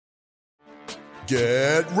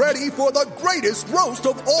Get ready for the greatest roast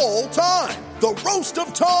of all time, the Roast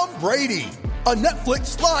of Tom Brady, a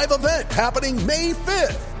Netflix live event happening May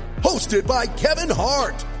 5th. Hosted by Kevin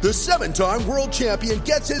Hart, the 7-time world champion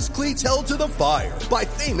gets his cleats held to the fire by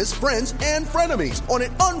famous friends and frenemies on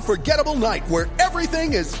an unforgettable night where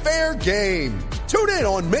everything is fair game. Tune in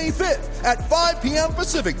on May 5th at 5 p.m.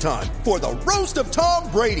 Pacific time for the Roast of Tom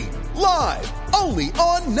Brady, live only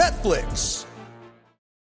on Netflix.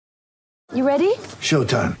 You ready?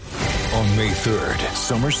 Showtime. On May 3rd,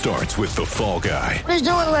 summer starts with The Fall Guy. What are you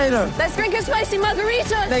doing later? Let's drink a spicy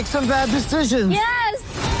margarita. Make some bad decisions.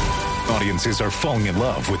 Yes! Audiences are falling in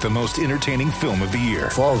love with the most entertaining film of the year.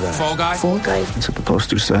 Fall Guy. Fall Guy? Fall Guy. That's what the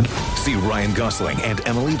poster said. See Ryan Gosling and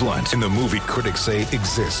Emily Blunt in the movie critics say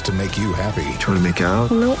exists to make you happy. Trying to make it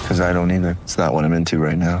out? Nope. Because I don't either. It's not what I'm into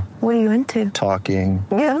right now. What are you into? Talking.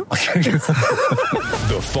 Yeah.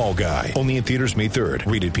 The Fall Guy. Only in theaters May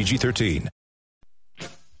 3rd. Rated PG-13.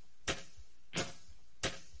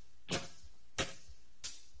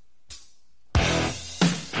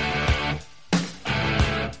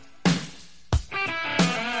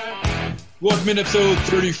 Welcome to episode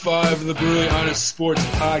 35 of the Brutally Honest Sports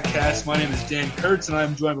Podcast. My name is Dan Kurtz, and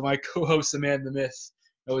I'm joined by my co-host, the man, the myth,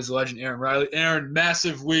 always the legend, Aaron Riley. Aaron,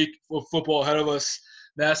 massive week of football ahead of us.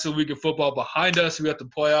 Massive week of football behind us. We got the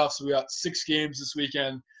playoffs. We got 6 games this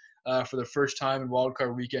weekend for the first time in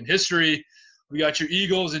wildcard weekend history. We got your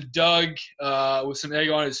Eagles and Doug with some egg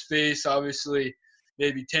on his face. Obviously,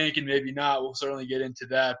 maybe tanking, maybe not. We'll certainly get into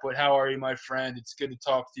that. But how are you, my friend? It's good to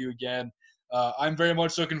talk to you again. I'm very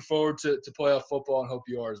much looking forward to playoff football and hope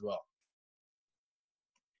you are as well.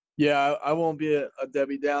 Yeah, I won't be a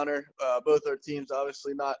Debbie Downer. Both our teams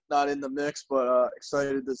obviously not in the mix, but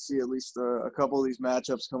excited to see at least a couple of these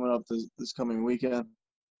matchups coming up this coming weekend.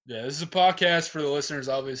 Yeah, this is a podcast for the listeners,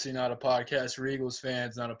 obviously not a podcast for Eagles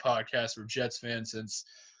fans, not a podcast for Jets fans, since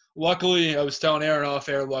luckily, I was telling Aaron off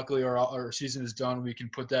air, luckily our season is done. We can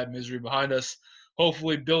put that misery behind us,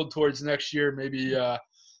 hopefully build towards next year, maybe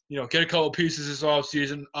get a couple pieces this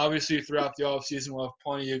offseason. Obviously, throughout the offseason, we'll have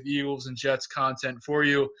plenty of Eagles and Jets content for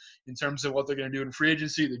you in terms of what they're going to do in free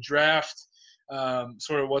agency, the draft,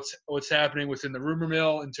 sort of what's happening within the rumor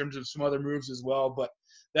mill in terms of some other moves as well. But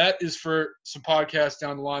that is for some podcasts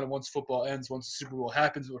down the line once football ends, once the Super Bowl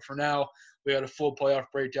happens. But for now, we got a full playoff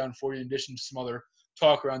breakdown for you in addition to some other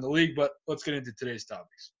talk around the league. But let's get into today's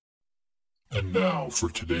topics. And now for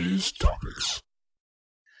today's topics.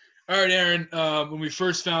 All right, Aaron, when we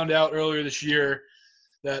first found out earlier this year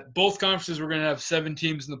that both conferences were going to have 7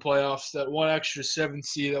 teams in the playoffs, that one extra 7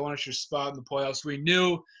 seed, that one extra spot in the playoffs, we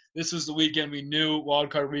knew this was the weekend. We knew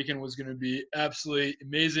wildcard weekend was going to be absolutely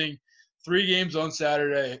amazing. 3 games on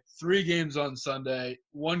Saturday, 3 games on Sunday,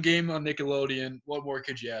 1 game on Nickelodeon. What more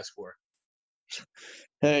could you ask for?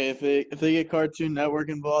 Hey, if they get Cartoon Network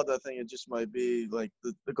involved, I think it just might be like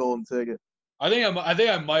the golden ticket. I think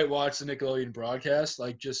I might watch the Nickelodeon broadcast,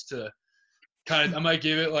 like just to I might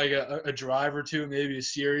give it like a drive or two, maybe a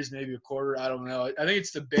series, maybe a quarter. I don't know. I think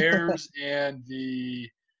it's the Bears and the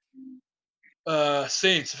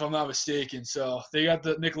Saints, if I'm not mistaken. So they got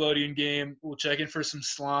the Nickelodeon game. We'll check in for some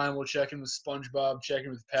slime. We'll check in with SpongeBob, check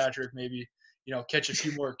in with Patrick, maybe, catch a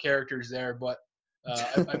few more characters there. But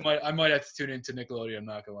I might have to tune into Nickelodeon. I'm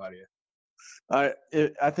not going to lie to you.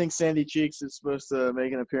 I think Sandy Cheeks is supposed to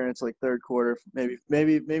make an appearance like third quarter,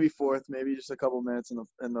 maybe fourth, maybe just a couple minutes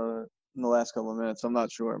in the last couple of minutes. I'm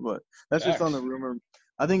not sure, but that's just on the rumor.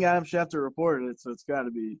 I think Adam Schefter reported it, so it's got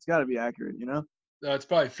to be accurate, It's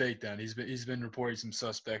probably fake then. He's been reporting some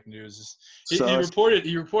suspect news. He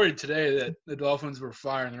reported today that the Dolphins were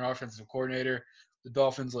firing their offensive coordinator. The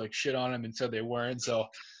Dolphins shit on him and said they weren't. So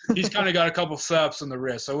he's kind of got a couple slaps on the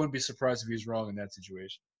wrist. So I wouldn't be surprised if he's wrong in that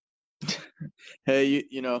situation. Hey,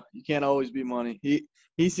 you can't always be money.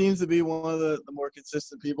 He seems to be one of the more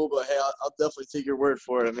consistent people, but hey, I'll definitely take your word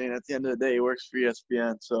for it. I mean, at the end of the day, he works for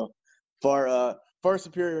ESPN, so far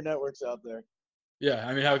superior networks out there. Yeah,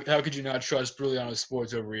 I mean, how could you not trust Brutally Honest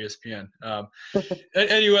Sports over ESPN?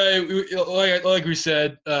 Anyway, like we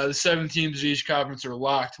said, the 7 teams in each conference are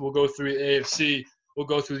locked. We'll go through the AFC. We'll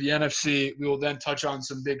go through the NFC. We will then touch on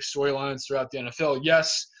some big storylines throughout the NFL.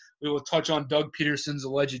 Yes, we will touch on Doug Peterson's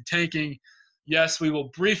alleged tanking. Yes, we will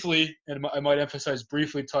briefly, and I might emphasize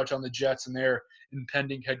briefly, touch on the Jets and their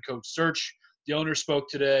impending head coach search. The owner spoke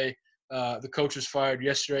today. The coach was fired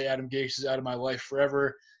yesterday. Adam Gase is out of my life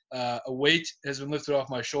forever. A weight has been lifted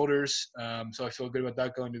off my shoulders, so I feel good about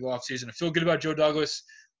that going into the offseason. I feel good about Joe Douglas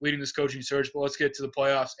leading this coaching search, but let's get to the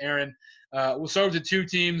playoffs. Aaron, we'll start with the 2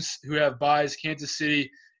 teams who have byes, Kansas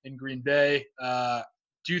City and Green Bay.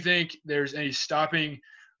 Do you think there's any stopping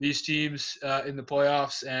these teams in the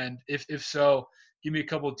playoffs? And if so, give me a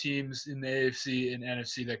couple of teams in the AFC and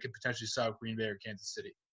NFC that could potentially stop Green Bay or Kansas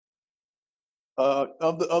City.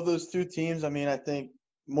 Of those two teams, I mean, I think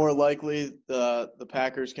more likely the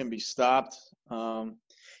Packers can be stopped.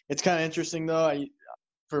 It's kind of interesting though.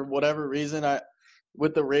 For whatever reason,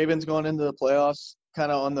 with the Ravens going into the playoffs,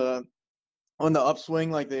 kind of on the upswing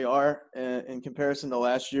like they are in comparison to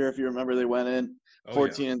last year. If you remember, they went in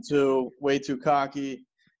 14-2, way too cocky,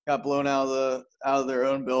 got blown out of their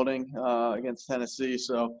own building against Tennessee.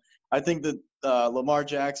 So I think that Lamar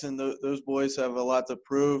Jackson, those boys have a lot to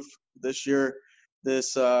prove this year.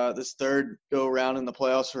 This third go around in the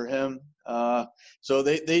playoffs for him. So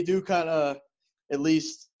they do kind of, at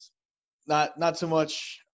least not so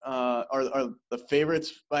much are the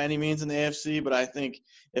favorites by any means in the AFC, but I think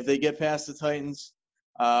if they get past the Titans,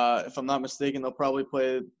 if I'm not mistaken, they'll probably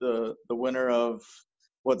play the winner of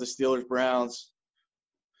the Steelers-Browns.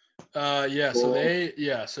 So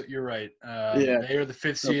you're right. They are the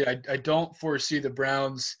fifth seed. I don't foresee the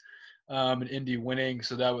Browns and Indy winning,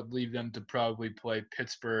 so that would leave them to probably play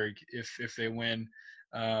Pittsburgh if they win.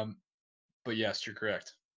 But yes, you're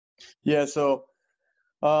correct. Yeah, so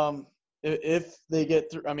if they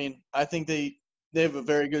get through, I mean, I think they have a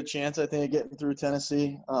very good chance, I think, of getting through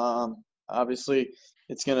Tennessee. Obviously,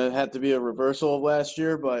 it's going to have to be a reversal of last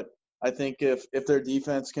year, but I think if their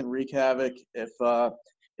defense can wreak havoc,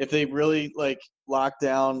 if they really lock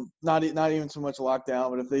down, not even so much lock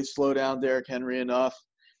down, but if they slow down Derrick Henry enough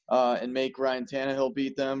and make Ryan Tannehill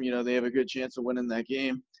beat them, they have a good chance of winning that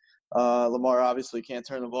game. Lamar obviously can't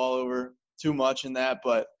turn the ball over too much in that,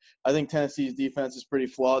 but I think Tennessee's defense is pretty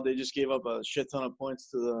flawed. They just gave up a shit ton of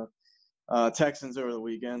points to the Texans over the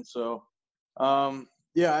weekend. So,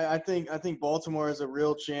 I think Baltimore has a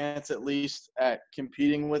real chance, at least, at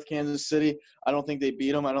competing with Kansas City. I don't think they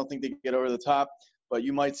beat them. I don't think they get over the top. But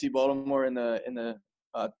you might see Baltimore in the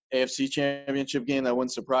AFC Championship game. That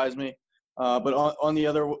wouldn't surprise me. But on the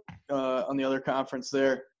other conference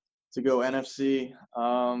there, to go NFC.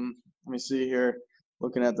 Let me see here.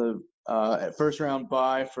 Looking at the first round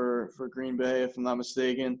bye for Green Bay, if I'm not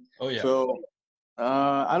mistaken. Oh yeah. So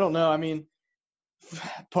I don't know. I mean,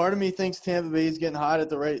 part of me thinks Tampa Bay is getting hot at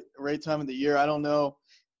the right time of the year. I don't know,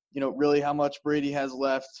 really how much Brady has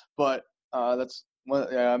left, but that's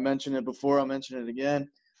what I mentioned it before. I'll mention it again.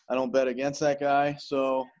 I don't bet against that guy,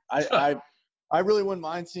 so I really wouldn't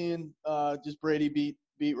mind seeing just Brady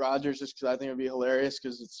beat Rodgers, just because I think it would be hilarious,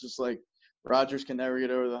 because it's just like Rodgers can never get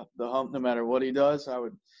over the hump no matter what he does. I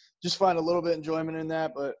would just find a little bit of enjoyment in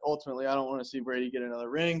that, but ultimately I don't want to see Brady get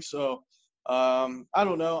another ring. So I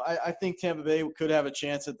don't know. I think Tampa Bay could have a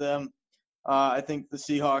chance at them. I think the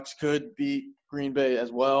Seahawks could beat Green Bay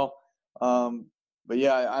as well. But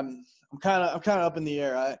yeah, I'm kind of up in the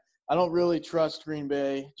air. I don't really trust Green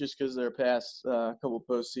Bay just because they're past a couple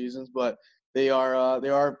postseasons, but they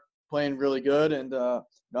are playing really good, and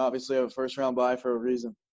obviously have a first round bye for a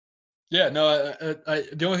reason. Yeah, no.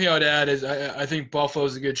 The only thing I would add is I think Buffalo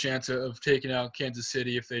has a good chance of taking out Kansas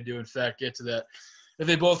City if they do in fact get to that. If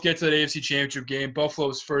they both get to that AFC Championship game,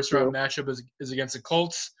 Buffalo's first round matchup is against the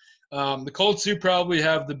Colts. The Colts do probably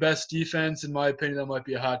have the best defense, in my opinion. That might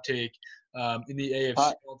be a hot take in the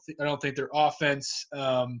AFC. I don't think their offense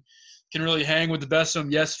can really hang with the best of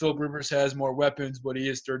them. Yes, Philip Rivers has more weapons, but he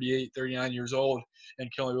is 38, 39 years old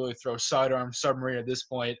and can only really throw sidearm submarine at this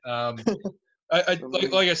point. Like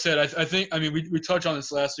I said, I think we touched on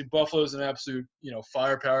this last week. Buffalo's an absolute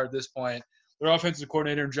firepower at this point. Their offensive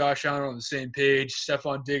coordinator and Josh Allen are on the same page.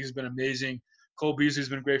 Stephon Diggs has been amazing. Cole Beasley's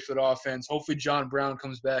been great for the offense. Hopefully John Brown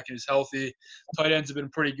comes back and is healthy. Tight ends have been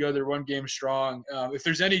pretty good. Their run game strong. If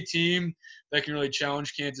there's any team that can really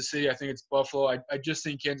challenge Kansas City, I think it's Buffalo. I just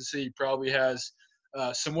think Kansas City probably has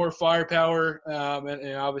some more firepower.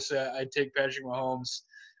 And obviously I'd take Patrick Mahomes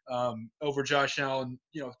over Josh Allen,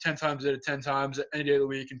 10 times out of 10 times any day of the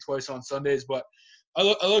week and twice on Sundays. But I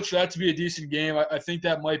look for that to be a decent game. I think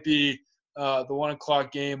that might be the 1 o'clock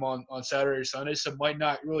game on Saturday or Sunday, so might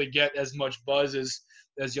not really get as much buzz as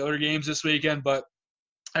the other games this weekend. But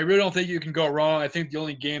I really don't think you can go wrong. I think the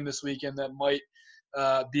only game this weekend that might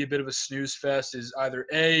be a bit of a snooze fest is either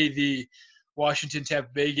A, the Washington-Tampa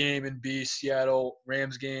Bay game, and B,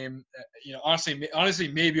 Seattle-Rams game.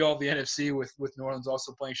 Honestly, maybe all the NFC with New Orleans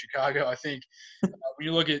also playing Chicago. I think when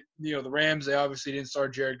you look at the Rams, they obviously didn't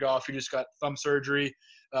start Jared Goff. He just got thumb surgery.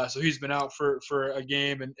 So he's been out for a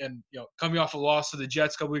game, and coming off a loss to the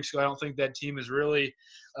Jets a couple weeks ago, I don't think that team is really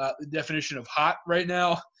the definition of hot right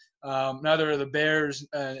now. Neither are the Bears,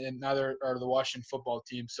 and neither are the Washington football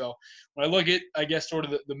team. So when I look at, I guess, sort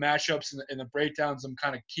of the matchups and the breakdowns, I'm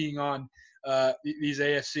kind of keying on these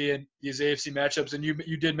AFC matchups. And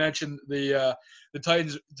you did mention the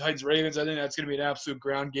Titans Ravens. I think that's going to be an absolute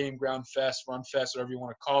ground game, ground fest, run fest, whatever you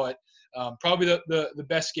want to call it. Probably the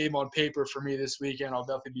best game on paper for me this weekend. I'll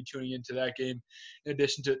definitely be tuning into that game in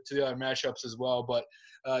addition to the other matchups as well. But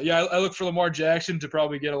I look for Lamar Jackson to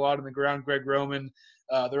probably get a lot on the ground. Greg Roman,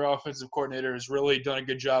 their offensive coordinator, has really done a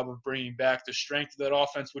good job of bringing back the strength of that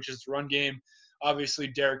offense, which is the run game. Obviously,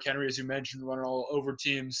 Derrick Henry, as you mentioned, running all over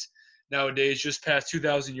teams nowadays, just passed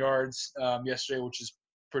 2,000 yards yesterday, which is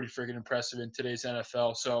pretty freaking impressive in today's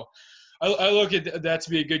NFL. So I look at that to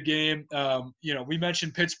be a good game. We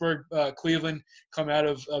mentioned Pittsburgh, Cleveland come out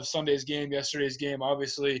of Sunday's game, yesterday's game.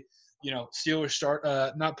 Obviously, Steelers start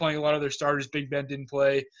not playing a lot of their starters. Big Ben didn't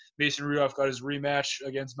play. Mason Rudolph got his rematch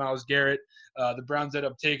against Myles Garrett. The Browns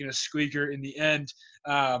ended up taking a squeaker in the end.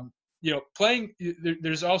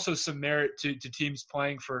 There's also some merit to teams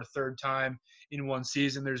playing for a third time in one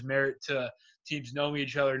season. There's merit to teams knowing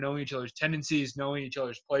each other, knowing each other's tendencies, knowing each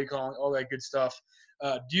other's play calling, all that good stuff.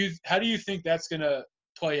 How do you think that's going to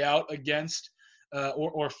play out against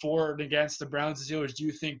or for and against the Browns and Steelers? Do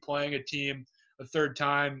you think playing a team a third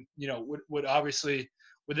time,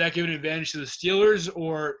 would that give an advantage to the Steelers,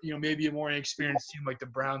 or maybe a more inexperienced team like the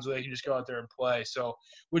Browns where they can just go out there and play? So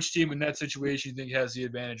which team in that situation do you think has the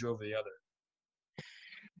advantage over the other?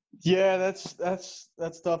 Yeah, that's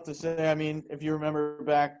tough to say. I mean, if you remember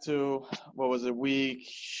back to week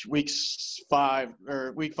 5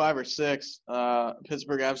 or 6,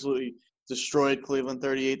 Pittsburgh absolutely destroyed Cleveland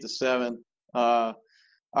 38-7,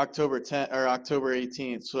 October 10th or October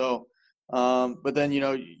 18th. So, but then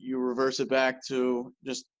you reverse it back to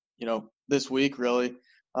just this week really.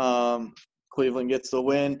 Cleveland gets the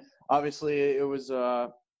win. Obviously, it was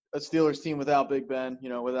a Steelers team without Big Ben,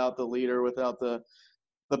 without the leader, without the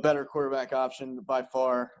better quarterback option by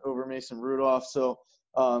far over Mason Rudolph. So,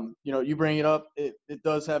 you bring it up. It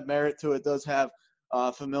does have merit to it. It does have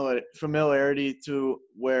familiarity to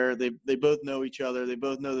where they both know each other. They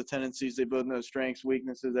both know the tendencies. They both know strengths,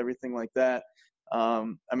 weaknesses, everything like that.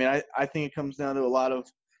 I think it comes down to a lot of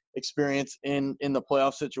experience in the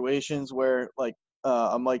playoff situations where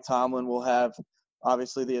a Mike Tomlin will have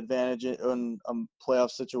obviously the advantage in a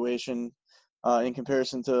playoff situation in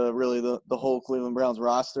comparison to really the whole Cleveland Browns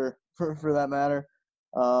roster for that matter.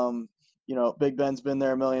 Big Ben's been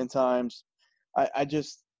there a million times.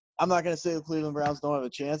 I'm not going to say the Cleveland Browns don't have a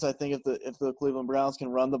chance. I think if the Cleveland Browns can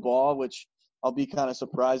run the ball, which I'll be kind of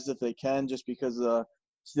surprised if they can, just because the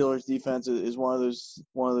Steelers defense is one of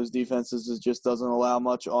those defenses that just doesn't allow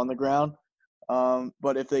much on the ground.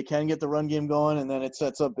 But if they can get the run game going, and then it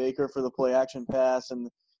sets up Baker for the play action pass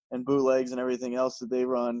and bootlegs and everything else that they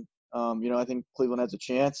run, I think Cleveland has a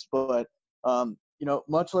chance. But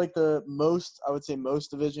much like most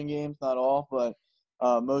division games, not all, but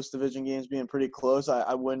most division games being pretty close,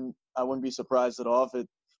 I wouldn't be surprised at all if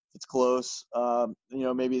it's close.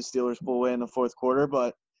 Maybe the Steelers pull away in the fourth quarter,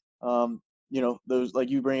 but those, like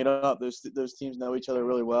you bring it up, those teams know each other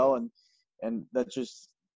really well, and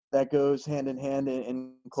that goes hand in hand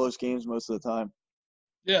in close games most of the time.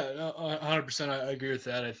 Yeah, 100%. I agree with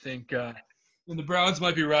that. I think when the Browns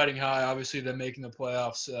might be riding high, obviously them making the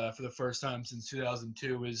playoffs for the first time since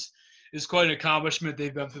 2002 is quite an accomplishment.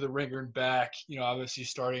 They've been through the ringer and back, obviously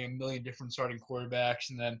starting a million different starting quarterbacks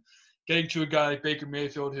and then getting to a guy like Baker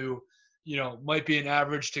Mayfield who, might be an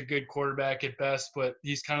average to good quarterback at best, but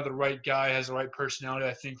he's kind of the right guy, has the right personality,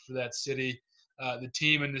 I think, for that city. The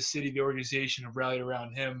team and the city, the organization have rallied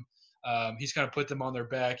around him. He's kind of put them on their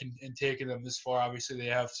back and taken them this far. Obviously, they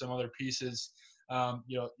have some other pieces.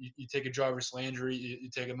 You take a Jarvis Landry, you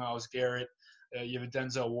take a Myles Garrett, you have a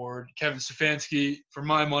Denzel Ward. Kevin Stefanski, for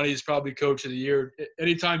my money, is probably coach of the year.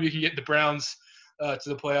 Anytime you can get the Browns to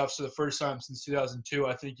the playoffs for the first time since 2002,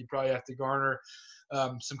 I think you probably have to garner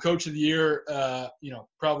some coach of the year,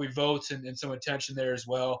 probably votes and some attention there as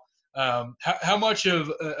well. How much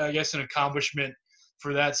of, I guess, an accomplishment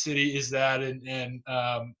for that city is that? And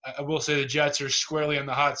I will say the Jets are squarely on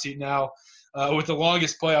the hot seat now with the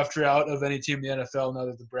longest playoff drought of any team in the NFL now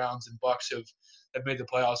that the Browns and Bucks have made the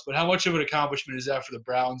playoffs. But how much of an accomplishment is that for the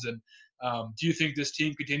Browns? And do you think this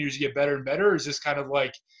team continues to get better and better? Or is this kind of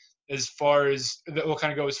like as far as – will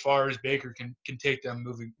kind of go as far as Baker can take them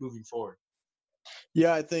moving forward?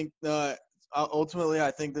 Yeah, I think ultimately I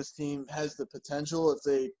think this team has the potential, if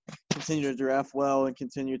they continue to draft well and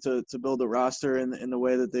continue to build a roster in the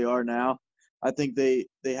way that they are now. I think they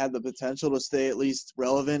have the potential to stay at least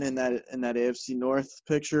relevant in that AFC North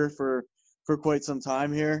picture for quite some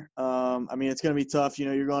time here. It's going to be tough.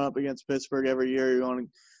 You're going up against Pittsburgh every year. You're going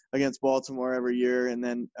against Baltimore every year. And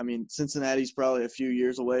then, I mean, Cincinnati's probably a few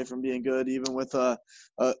years away from being good, even with a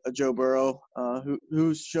Joe Burrow,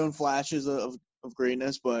 who's shown flashes of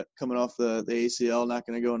greatness, but coming off the ACL, not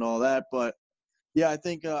going to go into all that. But yeah, I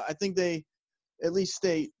think they at least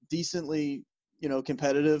stay decently,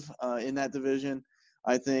 competitive in that division.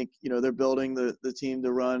 I think, they're building the team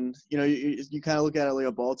to run. You kind of look at it like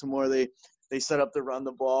a Baltimore. They set up to run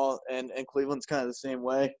the ball, and Cleveland's kind of the same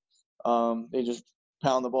way. They just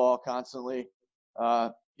pound the ball constantly.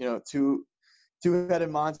 Two-headed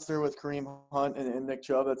monster with Kareem Hunt and Nick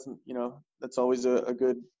Chubb. That's always a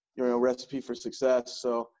good recipe for success.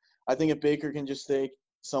 So I think if Baker can just stay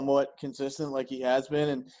somewhat consistent like he has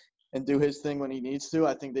been and do his thing when he needs to,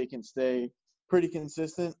 I think they can stay pretty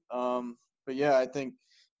consistent. But yeah, I think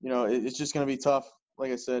it's just going to be tough.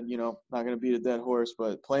 Like I said, not going to beat a dead horse,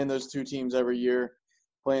 but playing those two teams every year,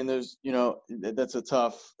 playing those, that's a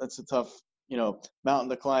tough mountain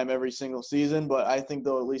to climb every single season. But I think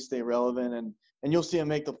they'll at least stay relevant, and you'll see them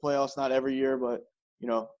make the playoffs, not every year, but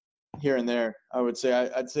here and there. I would say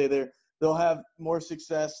I'd say they'll have more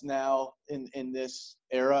success now in this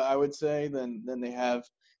era, I would say, than they have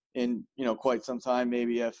in quite some time,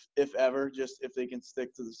 maybe if ever, just if they can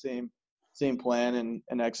stick to the same plan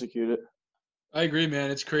and execute it. I agree,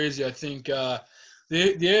 man. It's crazy. I think the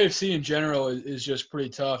AFC in general is just pretty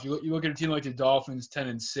tough. You look at a team like the Dolphins,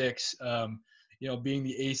 10-6, being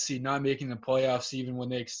the AC, not making the playoffs even when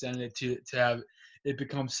they extended it to have it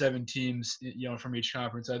become 7 teams, from each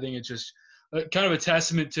conference. I think it's just kind of a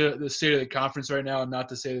testament to the state of the conference right now, and not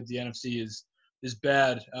to say that the NFC is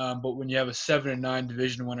bad, but when you have a 7-9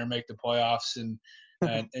 division winner make the playoffs and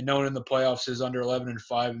no one in the playoffs is under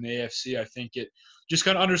 11-5 in the AFC, I think it just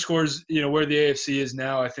kind of underscores, where the AFC is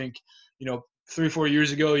now. I think, 3-4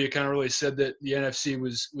 years ago, you kind of really said that the NFC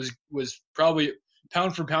was probably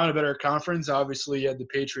pound for pound a better conference. Obviously, you had the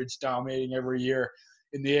Patriots dominating every year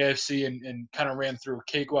in the AFC and kind of ran through a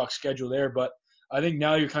cakewalk schedule there. But I think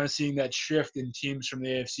now you're kind of seeing that shift in teams from the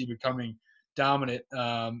AFC becoming dominant.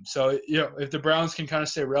 So, if the Browns can kind of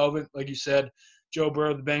stay relevant, like you said, Joe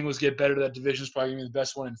Burrow, the Bengals get better. That division is probably going to be the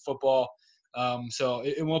best one in football. So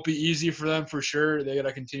it won't be easy for them for sure. They got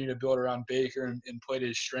to continue to build around Baker and play to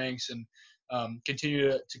his strengths and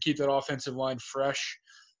continue to keep that offensive line fresh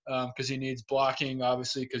because he needs blocking,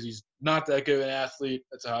 obviously, because he's not that good of an athlete.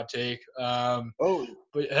 That's a hot take. But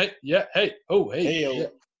hey.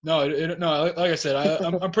 No, like I said,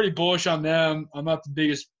 I'm pretty bullish on them. I'm not the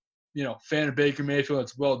biggest, fan of Baker Mayfield.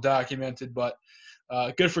 It's well documented, but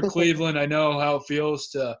good for Cleveland. I know how it feels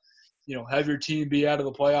to, have your team be out of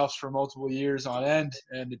the playoffs for multiple years on end,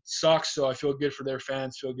 and it sucks. So I feel good for their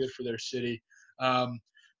fans, feel good for their city.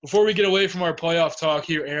 Before we get away from our playoff talk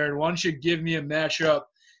here, Aaron, why don't you give me a matchup?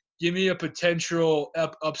 Give me a potential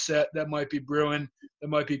upset that might be brewing, that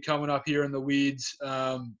might be coming up here in the weeds.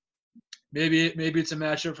 Maybe it's a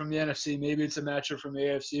matchup from the NFC, maybe it's a matchup from the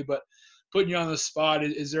AFC, but putting you on the spot,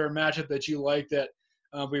 is there a matchup that you like that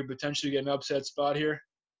we potentially get an upset spot here?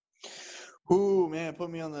 Ooh, man, put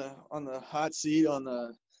me on the hot seat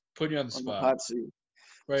putting you on the spot. The hot seat.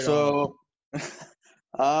 Right. So,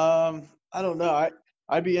 I don't know.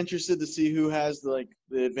 I'd be interested to see who has the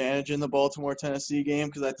advantage in the Baltimore-Tennessee game,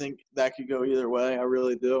 because I think that could go either way. I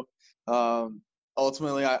really do.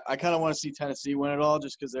 Ultimately, I kind of want to see Tennessee win it all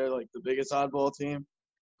just because they're the biggest oddball team.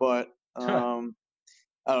 But I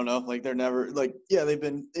don't know. They're never they've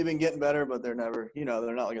been getting better, but they're never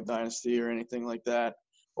they're not like a dynasty or anything like that,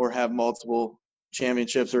 or have multiple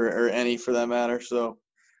championships or any for that matter. So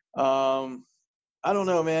I don't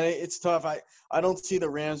know, man. It's tough. I don't see the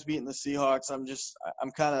Rams beating the Seahawks. I'm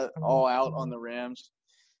kind of all out on the Rams.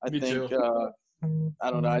 Me too.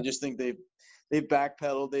 I don't know. I just think they've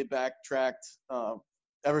backpedaled, they backtracked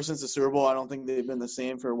ever since the Super Bowl. I don't think they've been the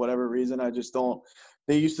same for whatever reason. I just don't.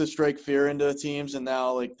 They used to strike fear into teams, and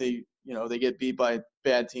now they get beat by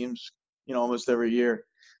bad teams, almost every year.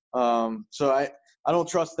 So I don't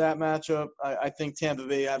trust that matchup. I think Tampa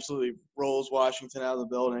Bay absolutely rolls Washington out of the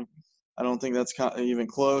building. I don't think that's even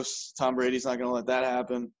close. Tom Brady's not going to let that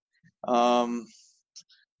happen.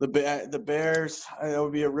 The Bears, that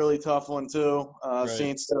would be a really tough one too. Right.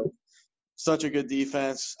 Saints have such a good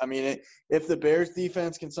defense. I mean, if the Bears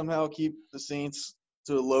defense can somehow keep the Saints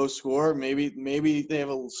to a low score, maybe they have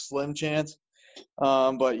a slim chance.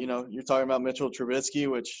 But you're talking about Mitchell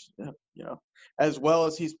Trubisky, which as well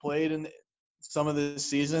as he's played in some of this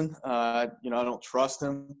season, I don't trust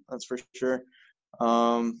him. That's for sure.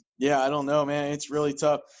 I don't know, man. It's really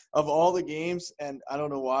tough. Of all the games, and I don't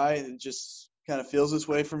know why, it just kind of feels this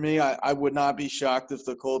way for me. I would not be shocked if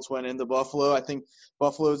the Colts went into Buffalo. I think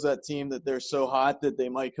Buffalo's that team that they're so hot that they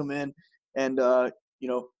might come in and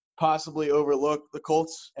possibly overlook the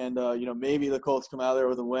Colts, and maybe the Colts come out there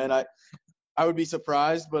with a win. I would be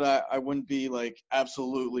surprised, but I wouldn't be like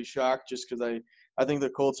absolutely shocked just because I think the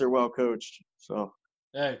Colts are well coached. So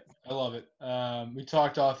hey, I love it. We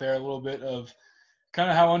talked off air a little bit of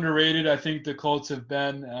kind of how underrated I think the Colts have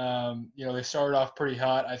been. They started off pretty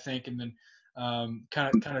hot, I think, and then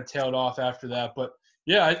kind of tailed off after that. But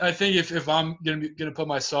yeah, I think if I'm gonna put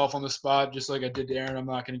myself on the spot, just like I did to Aaron, I'm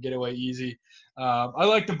not gonna get away easy. I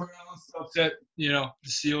like the Browns to upset, the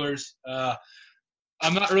Steelers.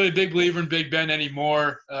 I'm not really a big believer in Big Ben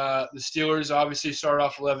anymore. The Steelers obviously started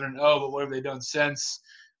off 11-0, but what have they done since?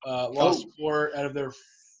 Lost 4 out of their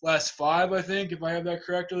last 5, I think, if I have that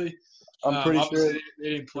correctly. I'm pretty sure they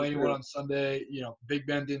didn't play anyone on Sunday. Big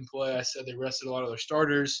Ben didn't play. I said they rested a lot of their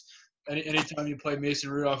starters. Anytime you play Mason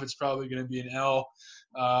Rudolph, it's probably going to be an L.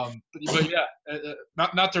 But yeah,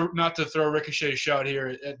 not to throw a ricochet shot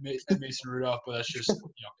here at Mason Rudolph, but that's just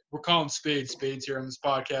we're calling spades here on this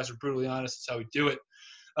podcast. We're brutally honest. That's how we do it.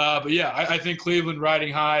 But yeah, I think Cleveland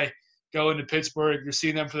riding high, going to Pittsburgh. You're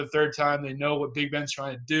seeing them for the 3rd time. They know what Big Ben's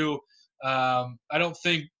trying to do. I don't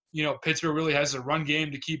think Pittsburgh really has a run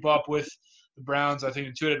game to keep up with the Browns. I think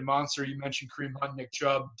a two-headed monster. You mentioned Kareem Hunt, Nick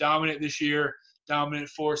Chubb, dominant this year. Dominant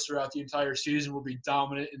force throughout the entire season, will be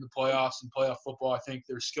dominant in the playoffs and playoff football. I think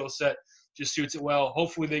their skill set just suits it well.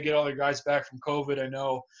 Hopefully they get all their guys back from COVID. I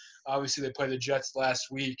know obviously they played the Jets last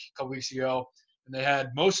week, a couple weeks ago, and they had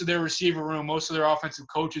most of their receiver room, most of their offensive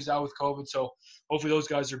coaches out with COVID. So hopefully those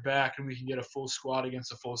guys are back and we can get a full squad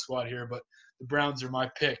against a full squad here. But the Browns are my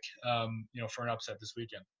pick, for an upset this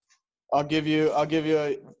weekend. I'll give you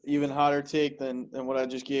a even hotter take than what I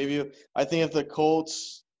just gave you. I think if the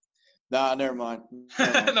Colts – Nah, never mind.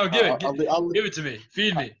 No, give it to me.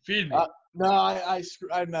 Feed me.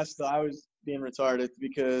 I messed up. I was being retarded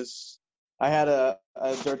because I had a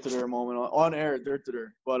dirt-to-dirt moment on air at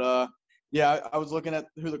dirt-to-dirt. But, I was looking at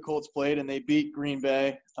who the Colts played, and they beat Green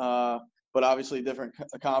Bay, but obviously different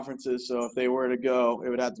conferences. So if they were to go, it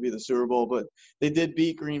would have to be the Super Bowl. But they did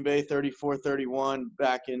beat Green Bay 34-31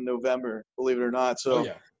 back in November, believe it or not. So. Oh,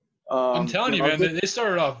 yeah. I'm telling you, man, they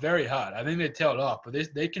started off very hot. I think they tailed off, but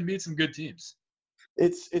they can beat some good teams.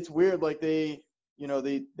 It's weird. Like they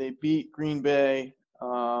beat Green Bay,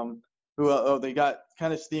 who they got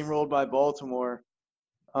kind of steamrolled by Baltimore.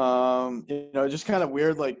 Just kind of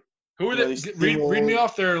weird. Like who are they? Read me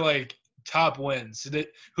off their like top wins. Did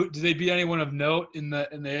they beat anyone of note in the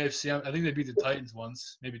AFC? I think they beat the Titans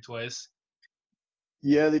once, maybe twice.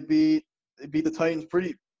 Yeah, they beat the Titans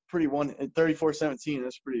pretty 34-17.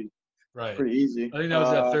 That's pretty easy. I think that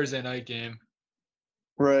was that Thursday night game.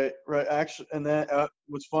 Right. Actually, and then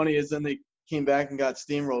what's funny is then they came back and got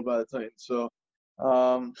steamrolled by the Titans. So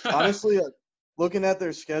honestly, looking at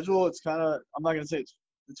their schedule, it's kind of – I'm not going to say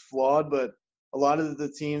it's flawed, but a lot of the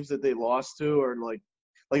teams that they lost to are like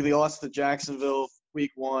they lost to Jacksonville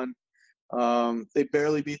week 1. They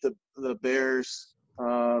barely beat the Bears.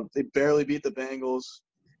 They barely beat the Bengals.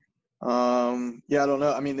 I don't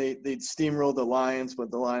know. I mean, they steamrolled the Lions, but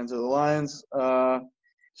the Lions are the Lions.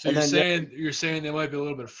 So you're saying they might be a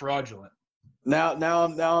little bit fraudulent. Now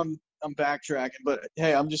I'm backtracking, but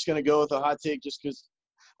hey, I'm just gonna go with a hot take just because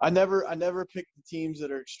I never pick the teams that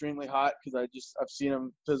are extremely hot because I've seen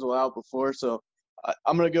them fizzle out before. So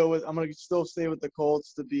I'm gonna still stay with the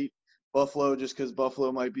Colts to beat Buffalo just because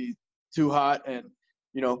Buffalo might be too hot and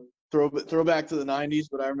throw back to the 90s,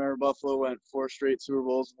 but I remember Buffalo went 4 straight Super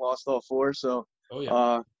Bowls and lost all 4. So,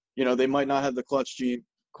 they might not have the clutch gene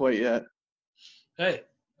quite yet. Hey,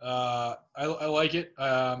 I like it.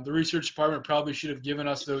 The research department probably should have given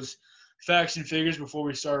us those facts and figures before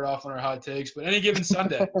we started off on our hot takes. But any given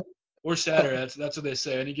Sunday or Saturday, that's what they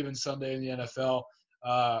say. Any given Sunday in the NFL,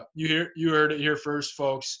 you heard it here first,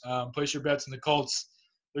 folks. Place your bets on the Colts.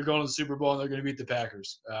 They're going to the Super Bowl and they're going to beat the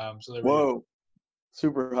Packers. Whoa.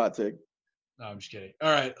 Super hot take. No, I'm just kidding.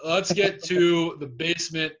 All right, let's get to the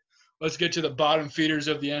basement. Let's get to the bottom feeders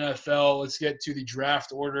of the NFL. Let's get to the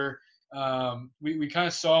draft order. We kind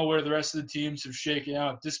of saw where the rest of the teams have shaken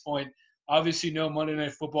out at this point. Obviously, no Monday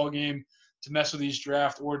Night Football game to mess with these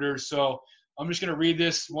draft orders. So I'm just going to read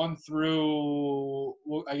this one through.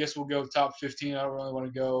 I guess we'll go top 15. I don't really want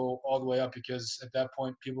to go all the way up because at that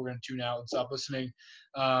point people are going to tune out and stop listening.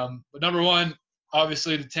 But number 1.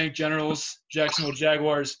 Obviously, the Tank Generals, Jacksonville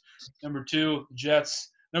Jaguars. Number 2, the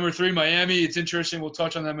Jets. Number 3, Miami. It's interesting. We'll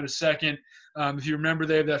touch on them in a second. If you remember,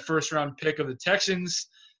 they have that first-round pick of the Texans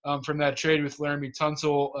from that trade with Laramie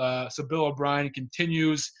Tunsil. So Bill O'Brien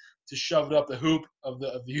continues to shove it up the hoop of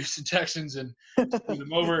the Houston Texans and move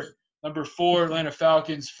them over. Number 4, Atlanta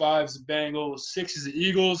Falcons. 5 is the Bengals. 6 is the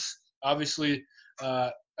Eagles. Obviously,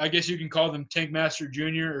 I guess you can call them Tank Master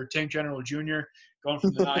Jr. or Tank General Jr., going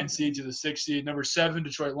from the 9 seed to the 6 seed. Number 7,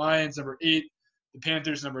 Detroit Lions. Number 8, the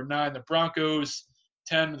Panthers. Number 9, the Broncos.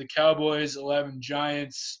 10, the Cowboys. 11,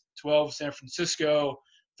 Giants. 12, San Francisco.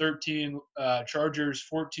 13, Chargers.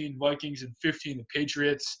 14, Vikings. And 15, the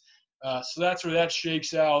Patriots. So that's where that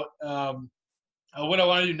shakes out. What I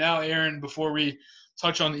want to do now, Aaron, before we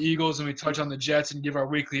touch on the Eagles and we touch on the Jets and give our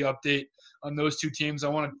weekly update on those 2 teams, I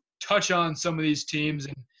want to touch on some of these teams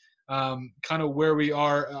and kind of where we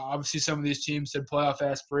are. Obviously, some of these teams had playoff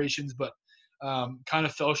aspirations, but kind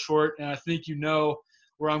of fell short. And I think you know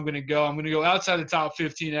where I'm going to go. I'm going to go outside the top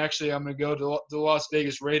 15. Actually, I'm going to go to the Las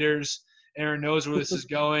Vegas Raiders. Aaron knows where this is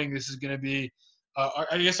going. This is going to be,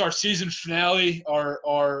 I guess, our season finale, our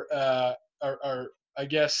I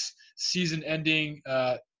guess, season-ending,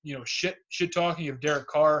 shit talking of Derek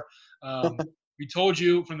Carr. We told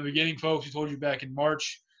you from the beginning, folks. We told you back in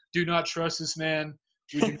March. Do not trust this man.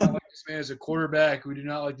 We do not like this man as a quarterback. We do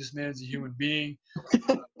not like this man as a human being.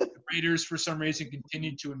 The Raiders, for some reason,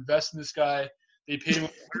 continued to invest in this guy. They paid him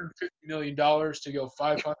 $150 million to go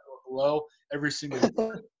 500 or below every single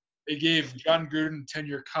year. They gave John Gruden a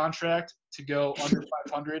 10-year contract to go under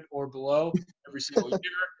 500 or below every single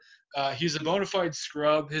year. He's a bona fide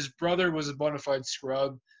scrub. His brother was a bona fide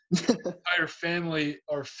scrub. His entire family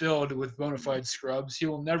are filled with bona fide scrubs. He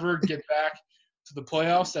will never get back to the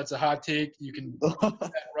playoffs. That's a hot take. You can put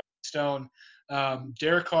that right in stone.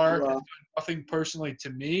 Derek Carr has done nothing personally to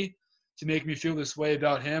me to make me feel this way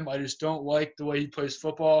about him. I just don't like the way he plays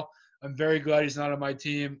football. I'm very glad he's not on my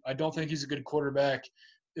team. I don't think he's a good quarterback.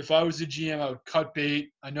 If I was the GM, I would cut bait.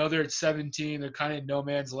 I know they're at 17. They're kind of in no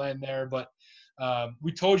man's land there, but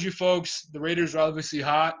we told you folks, the Raiders are obviously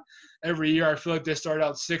hot every year. I feel like they start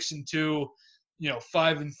out 6-2,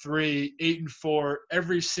 5-3, 8-4.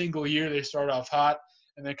 Every single year they start off hot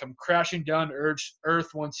and then come crashing down to earth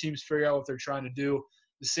once teams figure out what they're trying to do.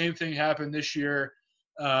 The same thing happened this year.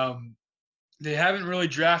 They haven't really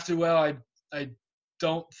drafted well. I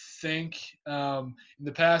don't think in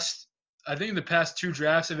the past 2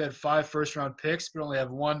 drafts they've had 5 first-round picks, but only have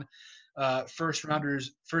 1 first rounder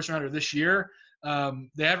this year.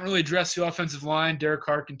 They haven't really addressed the offensive line. Derek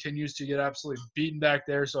Carr continues to get absolutely beaten back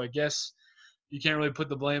there, so I guess you can't really put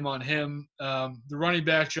the blame on him. The running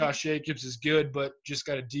back, Josh Jacobs, is good, but just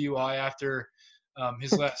got a DUI after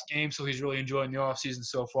his last game, so he's really enjoying the offseason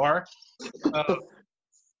so far.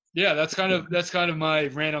 Yeah, that's kind of my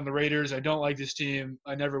rant on the Raiders. I don't like this team.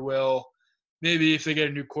 I never will. Maybe if they get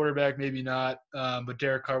a new quarterback, maybe not. But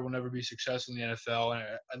Derek Carr will never be successful in the NFL. And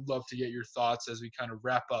I'd love to get your thoughts as we kind of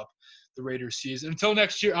wrap up the Raiders season. Until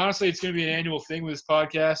next year, honestly, it's going to be an annual thing with this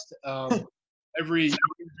podcast. Every year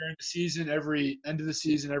during the season, every end of the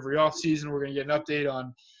season, every off season, we're going to get an update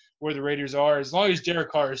on where the Raiders are. As long as Derek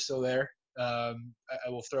Carr is still there, I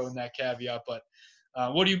will throw in that caveat. But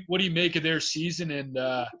what do you make of their season? And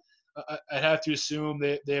I'd have to assume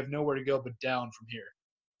they have nowhere to go but down from here.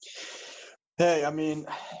 Hey, I mean,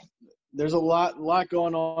 there's a lot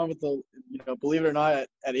going on with believe it or not,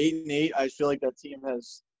 at 8-8, I feel like that team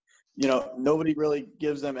has, nobody really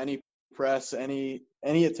gives them any press, any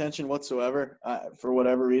attention whatsoever for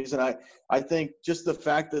whatever reason. I think just the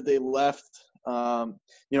fact that they left,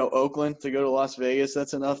 Oakland to go to Las Vegas,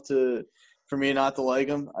 that's enough for me not to like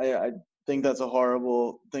them. I think that's a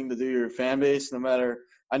horrible thing to do to your fan base, no matter –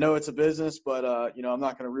 I know it's a business, but, I'm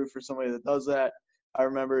not going to root for somebody that does that. I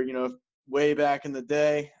remember, way back in the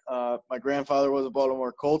day, my grandfather was a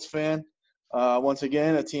Baltimore Colts fan. Once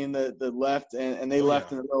again, a team that left, and they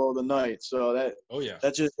left in the middle of the night. So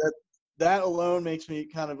that alone makes me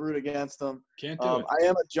kind of root against them. Can't do it. I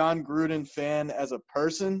am a John Gruden fan as a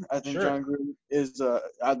person. I think John Gruden is.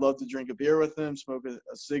 I'd love to drink a beer with him, smoke a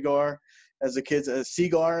cigar, a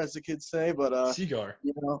cigar, as the kids say. But cigar.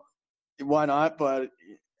 Why not? But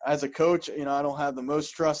as a coach, I don't have the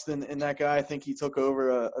most trust in that guy. I think he took over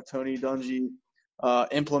a Tony Dungy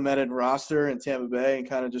implemented roster in Tampa Bay and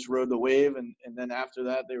kind of just rode the wave. And then after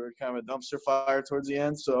that, they were kind of a dumpster fire towards the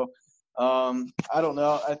end. So I don't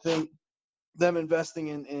know. I think them investing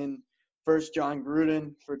in first John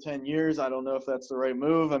Gruden for 10 years, I don't know if that's the right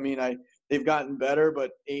move. I mean, they've gotten better,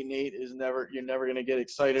 but 8-8 is never – you're never going to get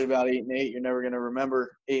excited about 8-8. You're never going to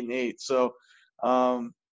remember 8-8. So,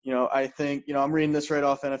 I think, I'm reading this right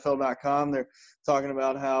off NFL.com. They're talking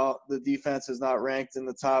about how the defense is not ranked in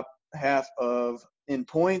the top half in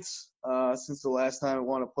points since the last time it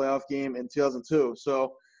won a playoff game in 2002.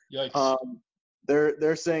 So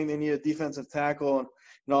they're saying they need a defensive tackle and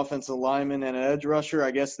an offensive lineman and an edge rusher.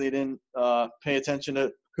 I guess they didn't pay attention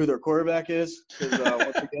to who their quarterback is because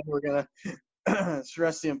once again we're going to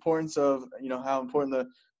stress the importance of how important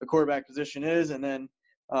the quarterback position is. And then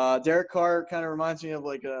Derek Carr kind of reminds me of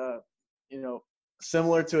like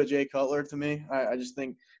similar to a Jay Cutler to me. I just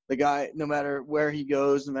think the guy, no matter where he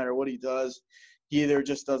goes, no matter what he does, he either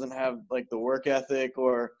just doesn't have like the work ethic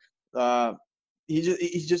or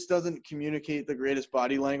he just doesn't communicate the greatest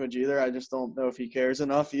body language either. I just don't know if he cares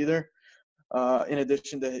enough either. In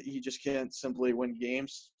addition to he just can't simply win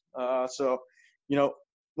games. So,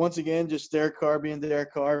 once again, just Derek Carr,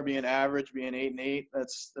 being average, being 8-8.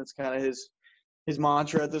 That's kind of his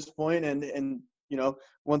mantra at this point. And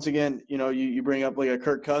once again, you bring up like a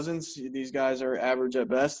Kirk Cousins. These guys are average at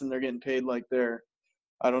best, and they're getting paid like they're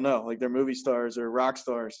movie stars or rock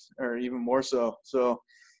stars, or even more so. So,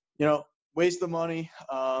 waste of money.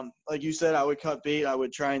 Like you said, I would cut bait. I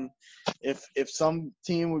would try and if some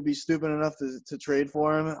team would be stupid enough to trade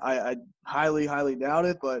for him, I highly, highly doubt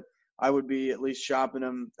it, but I would be at least shopping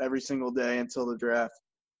him every single day until the draft.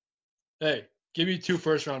 Hey, give me 2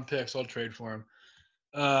 first-round picks. I'll trade for him.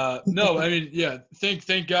 No, I mean, yeah,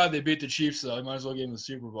 thank God they beat the Chiefs, though. I might as well give them the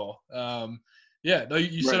Super Bowl.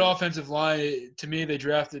 You said offensive line. To me, they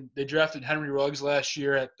drafted Henry Ruggs last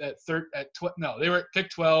year they were at pick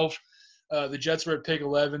 12. The Jets were at pick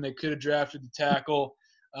 11. They could have drafted the tackle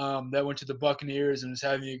that went to the Buccaneers and is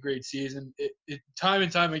having a great season. Time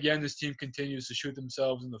and time again, this team continues to shoot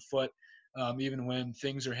themselves in the foot, even when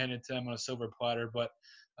things are handed to them on a silver platter. But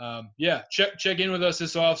check in with us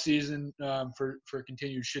this offseason for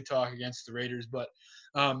continued shit talk against the Raiders. But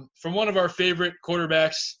from one of our favorite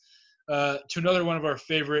quarterbacks to another one of our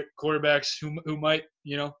favorite quarterbacks who might,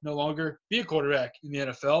 no longer be a quarterback in the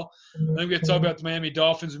NFL. I'm going to talk about the Miami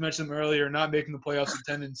Dolphins. We mentioned them earlier, not making the playoffs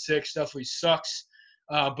at 10-6. Definitely sucks.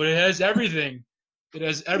 But it has everything. It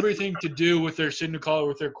has everything to do with their signal caller,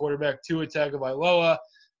 with their quarterback, Tua Tagovailoa.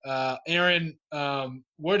 Aaron,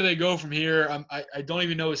 where do they go from here? I don't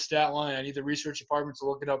even know his stat line. I need the research department to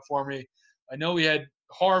look it up for me. I know we had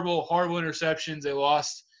horrible, horrible interceptions. They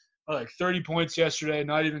lost like 30 points yesterday,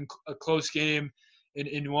 not even a close game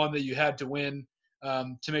in one that you had to win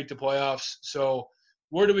to make the playoffs. So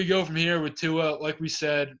where do we go from here with Tua? Like we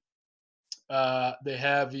said, they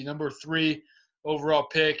have the number 3 overall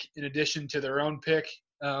pick in addition to their own pick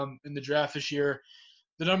in the draft this year.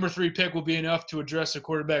 The number 3 pick will be enough to address the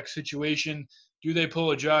quarterback situation. Do they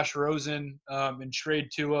pull a Josh Rosen and trade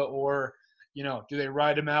Tua, or, do they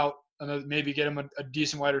ride him out and maybe get him a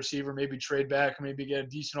decent wide receiver, maybe trade back, or maybe get a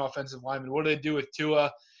decent offensive lineman? What do they do with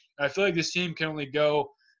Tua? And I feel like this team can only go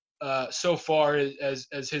so far as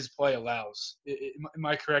his play allows. Am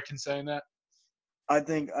I correct in saying that? I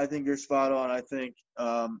think you're spot on. I think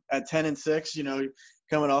at 10-6,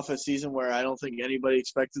 coming off a season where I don't think anybody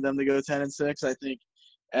expected them to go 10-6, I think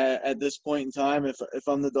at this point in time, if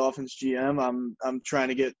I'm the Dolphins GM, I'm trying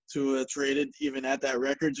to get Tua traded even at that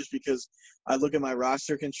record, just because I look at my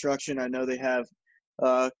roster construction. I know they have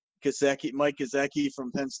Mike Gesicki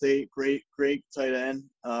from Penn State, great tight end.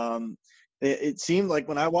 It seemed like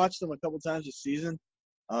when I watched them a couple times this season,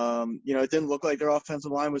 it didn't look like their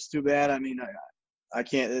offensive line was too bad. I mean, I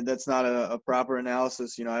can't. That's not a proper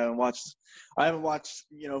analysis. I haven't watched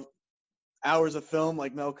hours of film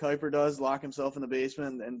like Mel Kiper does, lock himself in the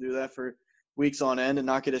basement and do that for weeks on end and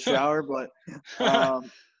not get a shower. But at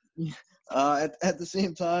the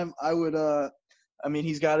same time, I would.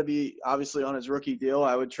 He's got to be obviously on his rookie deal.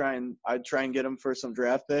 I'd try and get him for some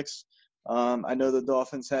draft picks. I know the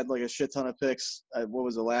Dolphins had like a shit ton of picks. What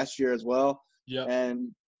was it, last year as well? Yeah.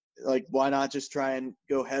 And why not just try and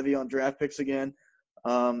go heavy on draft picks again?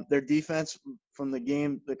 Their defense from the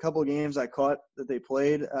couple of games I caught that they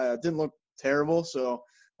played didn't look terrible. So,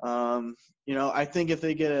 I think if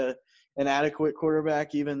they get an adequate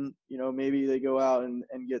quarterback, even, maybe they go out and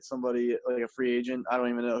get somebody like a free agent. I don't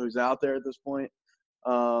even know who's out there at this point.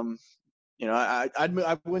 I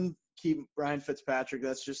wouldn't keep Ryan Fitzpatrick.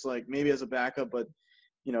 That's just like maybe as a backup, but,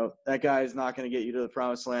 that guy is not going to get you to the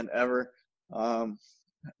promised land ever.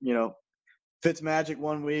 Fitzmagic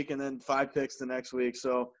 1 week and then 5 picks the next week.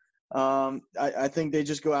 So I think they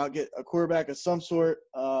just go out, get a quarterback of some sort,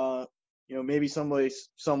 maybe somebody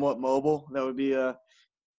somewhat mobile. That would be a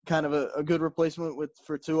kind of a good replacement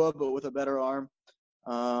for Tua, but with a better arm.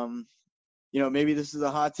 Maybe this is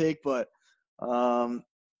a hot take, but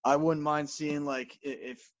I wouldn't mind seeing, like,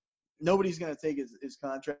 if nobody's going to take his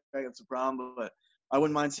contract, that's a problem, but I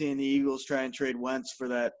wouldn't mind seeing the Eagles try and trade Wentz for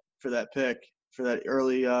that pick, for that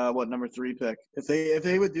early number 3 pick. If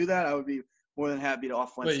they would do that, I would be more than happy to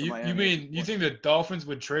off Wentz. Wait, you think the Dolphins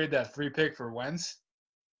would trade that 3 pick for Wentz?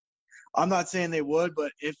 I'm not saying they would,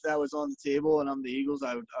 but if that was on the table and I'm the Eagles,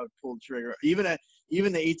 I would pull the trigger. Even the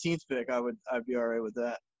 18th pick, I'd be all right with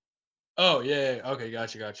that. Oh yeah. Okay,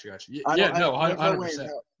 gotcha. Yeah, 100%.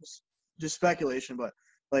 Just speculation, but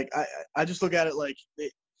Like I just look at it like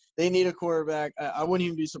they need a quarterback. I wouldn't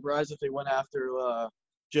even be surprised if they went after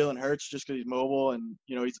Jalen Hurts just because he's mobile and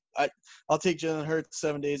I'll take Jalen Hurts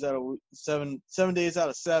 7 days out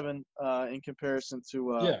of 7 in comparison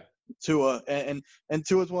to Tua and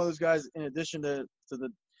Tua's one of those guys. In addition to the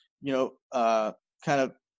kind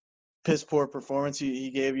of piss poor performance he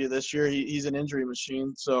gave you this year, he's an injury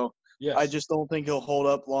machine. So yes. I just don't think he'll hold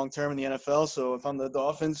up long term in the NFL. So if I'm the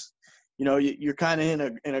Dolphins, you're kind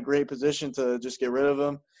of in a great position to just get rid of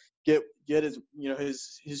him, get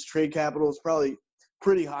his trade capital is probably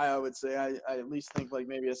pretty high. I would say I at least think like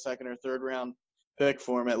maybe a second or third round pick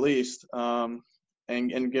for him at least, and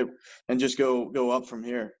just go up from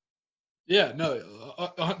here. Yeah, no,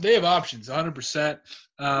 they have options, 100%.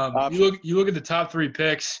 You look at the top 3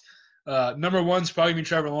 picks. Number 1's probably gonna be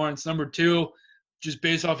Trevor Lawrence. Number 2, just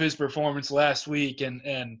based off his performance last week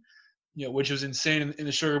and which was insane in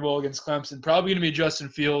the Sugar Bowl against Clemson, probably gonna be Justin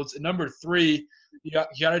Fields. And number 3, you got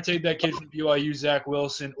to take that kid from BYU, Zach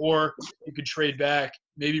Wilson, or you could trade back,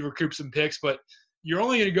 maybe recoup some picks, but you're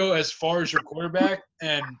only gonna go as far as your quarterback.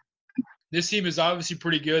 And this team is obviously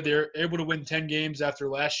pretty good. They're able to win 10 games after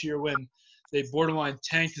last year when they borderline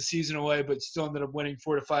tanked the season away, but still ended up winning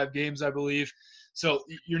 4 to 5 games, I believe. So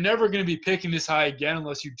you're never going to be picking this high again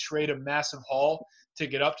unless you trade a massive haul to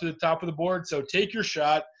get up to the top of the board. So take your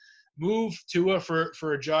shot. Move Tua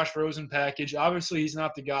for a Josh Rosen package. Obviously, he's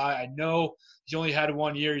not the guy. I know he's only had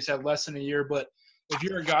 1 year. He's had less than a year. But if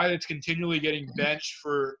you're a guy that's continually getting benched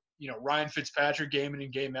for Ryan Fitzpatrick game in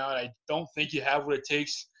and game out, I don't think you have what it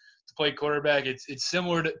takes to play quarterback. It's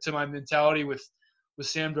similar to my mentality with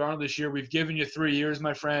Sam Darnold this year. We've given you 3 years,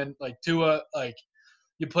 my friend. Like Tua, like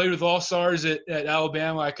you played with all-stars at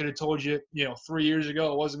Alabama. I could have told you, 3 years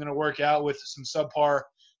ago it wasn't going to work out with some subpar,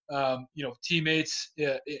 teammates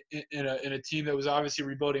in a team that was obviously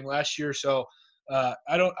rebuilding last year. So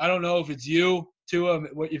I don't know if it's you, Tua,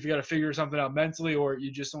 if you got to figure something out mentally, or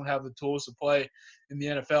you just don't have the tools to play in the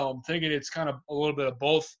NFL. I'm thinking it's kind of a little bit of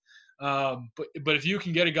both. But if you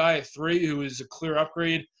can get a guy at 3 who is a clear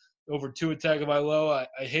upgrade over Tua Tagovailoa,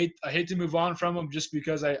 I hate to move on from him just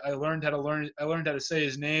because I learned how to say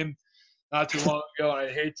his name not too long ago, and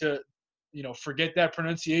I hate to forget that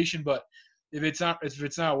pronunciation. But if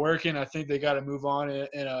it's not working, I think they got to move on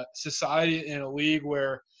in a society, in a league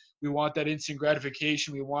where we want that instant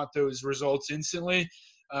gratification. We want those results instantly.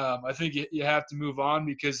 I think you have to move on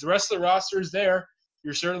because the rest of the roster is there.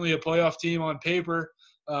 You're certainly a playoff team on paper.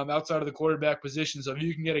 Outside of the quarterback position. So if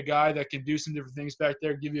you can get a guy that can do some different things back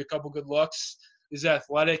there, give you a couple good looks, is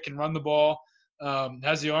athletic, can run the ball,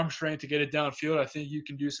 has the arm strength to get it downfield, I think you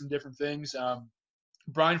can do some different things.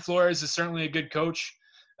 Brian Flores is certainly a good coach.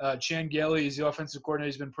 Chan Gailey is the offensive coordinator.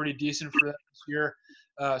 He's been pretty decent for that this year.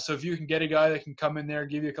 So if you can get a guy that can come in there,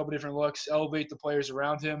 give you a couple different looks, elevate the players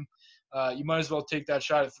around him, you might as well take that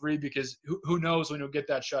shot at 3 because who knows when you'll get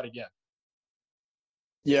that shot again.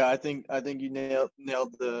 Yeah, I think you nailed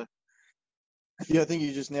the. Yeah, I think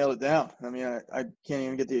you just nailed it down. I mean, I can't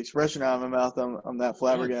even get the expression out of my mouth. I'm that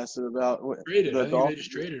flabbergasted about what I think they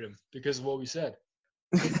just traded him because of what we said.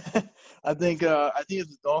 I think if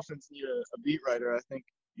the Dolphins need a beat writer, I think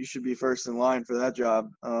you should be first in line for that job.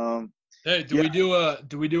 Hey, we do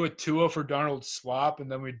a Tua for Darnold swap,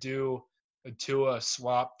 and then we do a Tua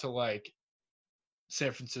swap to like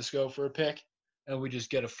San Francisco for a pick, and we just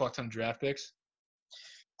get a fuck ton of draft picks?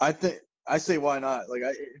 I say why not? Like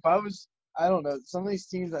I don't know. Some of these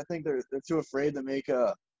teams, I think they're too afraid to make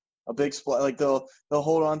a big splash. Like they'll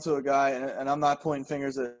hold on to a guy, and I'm not pointing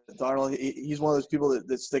fingers at Darnold. He's one of those people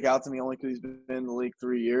that stick out to me only because he's been in the league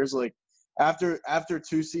 3 years. Like after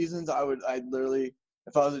 2 seasons, I'd literally,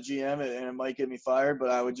 if I was a GM and it might get me fired, but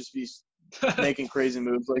I would just be making crazy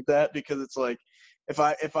moves like that because it's like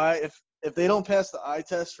if they don't pass the eye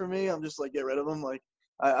test for me, I'm just like get rid of them. Like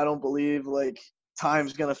I don't believe like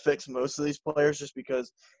time's gonna fix most of these players just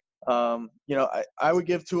because. I would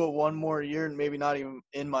give Tua 1 more year and maybe not even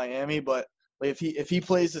in Miami, but like if he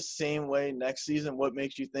plays the same way next season, what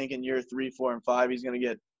makes you think in year 3, 4, and 5 he's going to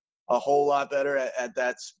get a whole lot better at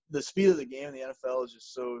that? The speed of the game in the NFL is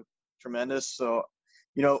just so tremendous. So,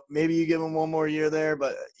 maybe you give him 1 more year there,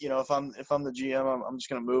 but if I'm the GM, I'm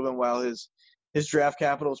just going to move him while his draft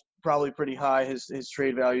capital is probably pretty high. His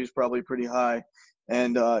trade value is probably pretty high.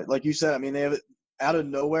 And like you said, I mean, they have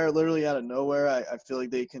literally out of nowhere, I feel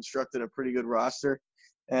like they constructed a pretty good roster.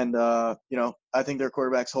 And, I think their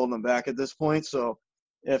quarterback's holding them back at this point. So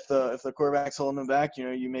if the quarterback's holding them back,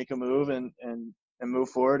 you make a move and move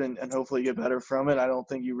forward and hopefully get better from it. I don't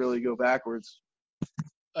think you really go backwards.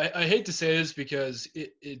 I hate to say this because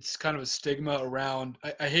it's kind of a stigma around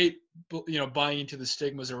 – I hate, buying into the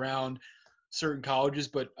stigmas around certain colleges,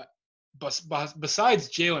 but besides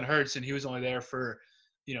Jalen Hurts, and he was only there for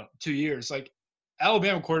 2 years. Like,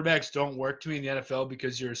 Alabama quarterbacks don't work to me in the NFL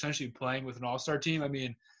because you're essentially playing with an all-star team. I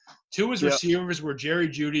mean, two of his receivers were Jerry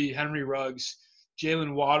Jeudy, Henry Ruggs,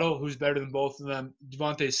 Jalen Waddle, who's better than both of them,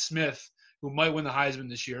 Devontae Smith, who might win the Heisman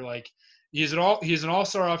this year. Like, he's an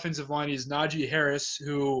all-star offensive line. He's Najee Harris,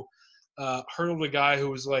 who hurdled a guy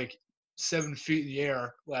who was like 7 feet in the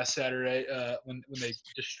air last Saturday when they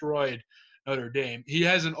destroyed Notre Dame. He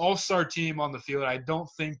has an all-star team on the field. I don't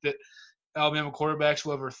think that Alabama quarterbacks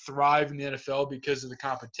will ever thrive in the NFL because of the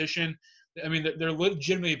competition. I mean, they're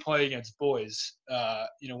legitimately playing against boys,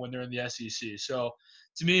 when they're in the SEC. So,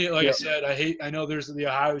 to me, like I said, I know there's the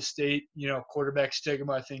Ohio State, quarterback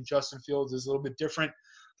stigma. I think Justin Fields is a little bit different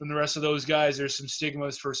from the rest of those guys. There's some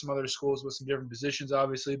stigmas for some other schools with some different positions,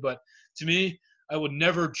 obviously. But to me, I would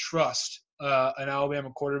never trust an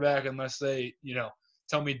Alabama quarterback unless they,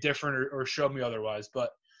 tell me different or show me otherwise.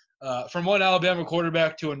 But from one Alabama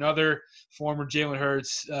quarterback to another, former Jalen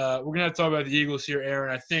Hurts, we're going to have to talk about the Eagles here,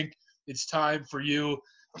 Aaron. I think it's time for you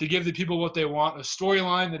to give the people what they want, a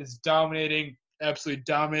storyline that is absolutely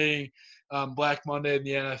dominating Black Monday in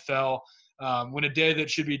the NFL. When a day that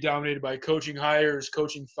should be dominated by coaching hires,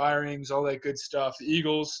 coaching firings, all that good stuff. The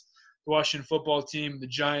Eagles, the Washington football team, the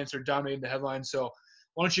Giants are dominating the headlines. So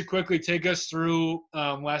why don't you quickly take us through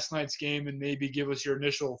last night's game and maybe give us your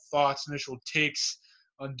initial thoughts, initial takes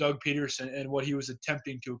on Doug Peterson and what he was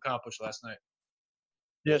attempting to accomplish last night.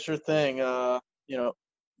 Yeah, sure thing.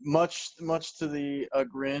 Much to the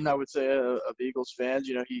grin, I would say, of Eagles fans.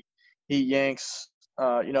 He yanks,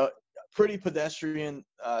 pretty pedestrian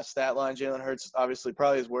stat line. Jalen Hurts, obviously,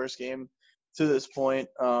 probably his worst game to this point.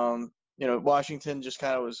 Washington just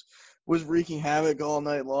kind of was wreaking havoc all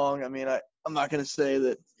night long. I mean, I'm not going to say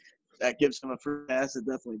that gives him a free pass. It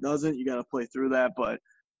definitely doesn't. You got to play through that, but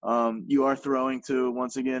you are throwing to,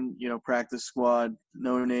 once again, practice squad,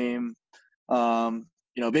 no name.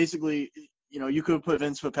 Basically, you could have put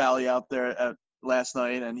Vince Papale out there last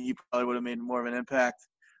night, and he probably would have made more of an impact.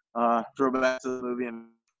 Throw back to the movie, and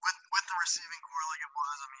with the receiving core like it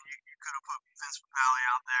was, I mean, you could have put Vince Papale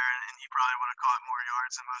out there, and he probably would have caught more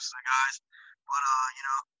yards than most of the guys. But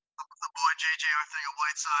the boy J.J.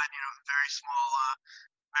 Arcega-Whiteside, very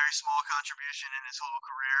small contribution in his whole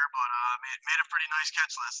career, but made a pretty nice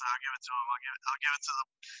catch last night. I'll give it to him. I'll give it to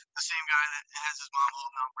the same guy that has his mom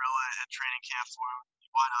holding an umbrella at training camp for him.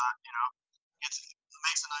 Why not?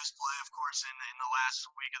 Makes a nice play, of course, in the last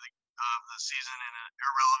week of the season, and an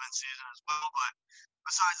irrelevant season as well. But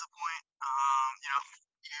besides the point,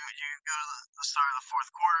 you go to the start of the fourth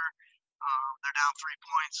quarter, they're down 3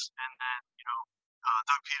 points, and then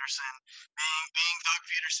Doug Peterson, being Doug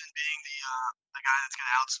Peterson, being the guy that's going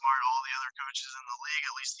to outsmart all the other coaches in the league,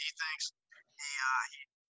 at least he thinks, he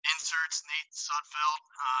inserts Nate Sudfeld,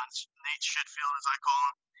 Nate Shitfield as I call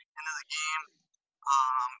him, into the game,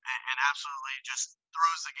 and absolutely just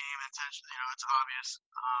throws the game intentionally. It's obvious.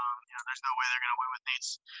 There's no way they're going to win with Nate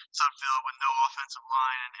Sudfeld with no offensive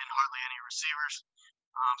line and hardly any receivers.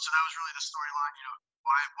 So that was really the storyline.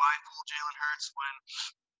 Why pull Jalen Hurts when,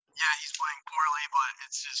 he's playing poorly, but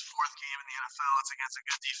it's his fourth game in the NFL. It's against a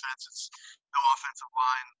good defense. It's no offensive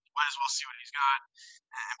line. Might as well see what he's got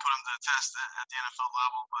and put him to the test at the NFL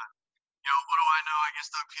level. But, what do I know? I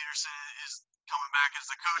guess Doug Peterson is coming back as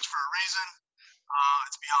the coach for a reason.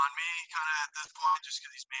 It's beyond me kind of at this point, just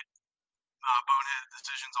because he's made bonehead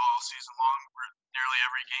decisions all season long. Nearly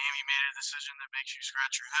every game he made a decision that makes you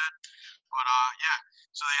scratch your head. But,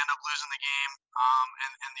 so they end up losing the game.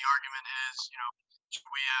 And the argument is, should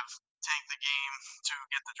we have tanked the game to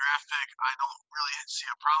get the draft pick? I don't really see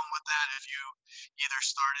a problem with that if you either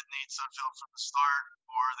started Nate Sudfeld from the start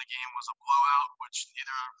or the game was a blowout, which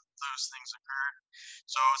neither of those things occurred.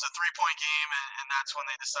 So it was a 3-point game, and that's when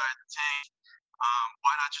they decided to tank.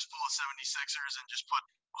 Why not just pull a 76ers and just put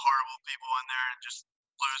horrible people in there and just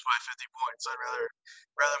lose by 50 points? I'd rather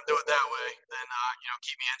them do it that way than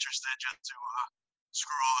keep me interested just to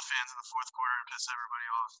screw all the fans in the fourth quarter and piss everybody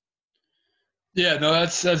off. Yeah, no,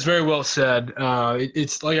 that's very well said.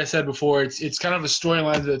 It's like I said before, it's kind of a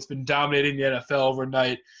storyline that's been dominating the NFL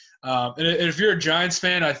overnight. And if you're a Giants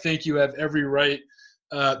fan, I think you have every right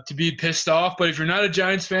to be pissed off. But if you're not a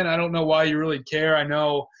Giants fan, I don't know why you really care. I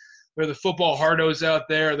know there are the football hardos out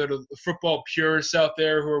there, there are the football purists out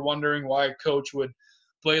there who are wondering why a coach would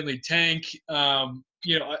blatantly tank. I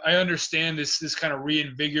understand this kind of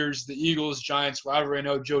reinvigorates the Eagles-Giants rivalry. I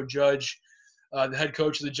know Joe Judge, the head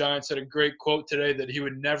coach of the Giants, had a great quote today that he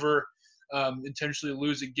would never intentionally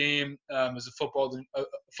lose a game as a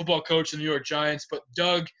football coach in the New York Giants. But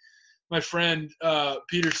Doug, my friend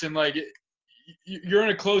Peterson, you're in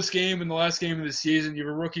a close game in the last game of the season. You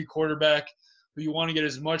have a rookie quarterback who you want to get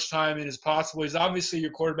as much time in as possible. He's obviously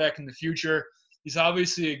your quarterback in the future. He's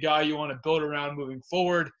obviously a guy you want to build around moving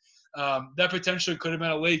forward. That potentially could have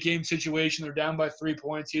been a late game situation. They're down by 3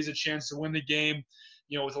 points. He has a chance to win the game,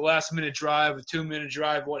 with a last-minute drive, a 2-minute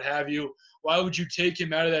drive, what have you. Why would you take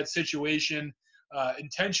him out of that situation?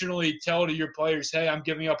 Intentionally tell to your players, hey, I'm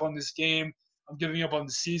giving up on this game. I'm giving up on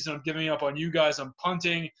the season. I'm giving up on you guys. I'm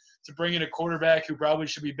punting to bring in a quarterback who probably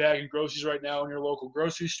should be bagging groceries right now in your local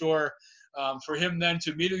grocery store. For him then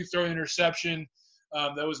to immediately throw an interception,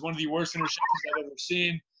 that was one of the worst interceptions I've ever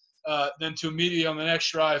seen. Then to immediately on the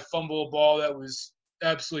next drive fumble a ball that was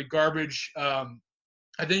absolutely garbage. I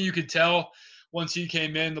think you could tell once he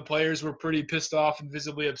came in, the players were pretty pissed off and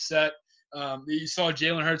visibly upset. You saw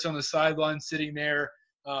Jalen Hurts on the sideline sitting there.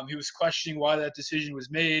 He was questioning why that decision was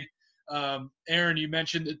made. Aaron, you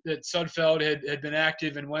mentioned that Sudfeld had been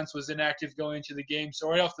active and Wentz was inactive going into the game. So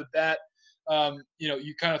right off the bat,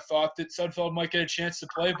 you kind of thought that Sudfeld might get a chance to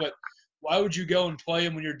play, but why would you go and play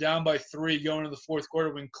him when you're down by 3 going into the fourth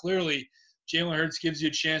quarter when clearly Jalen Hurts gives you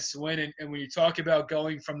a chance to win? And when you talk about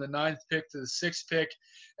going from the 9th pick to the 6th pick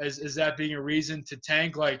as that being a reason to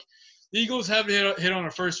tank, like the Eagles haven't hit on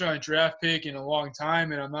a first-round draft pick in a long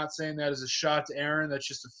time, and I'm not saying that as a shot to Aaron. That's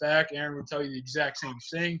just a fact. Aaron would tell you the exact same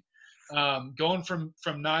thing. Going from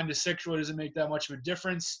 9 to 6 really doesn't make that much of a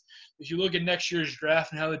difference. If you look at next year's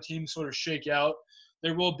draft and how the teams sort of shake out,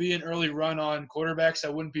 there will be an early run on quarterbacks. I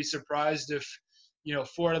wouldn't be surprised if,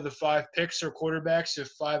 4 out of the 5 picks are quarterbacks, if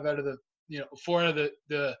 5 out of the, 4 out of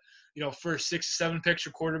the first 6 to 7 picks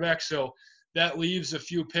are quarterbacks. So that leaves a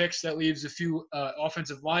few picks. That leaves a few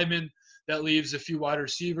offensive linemen. That leaves a few wide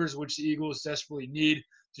receivers, which the Eagles desperately need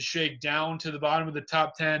to shake down to the bottom of the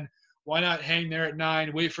top 10. Why not hang there at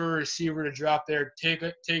 9, wait for a receiver to drop there, take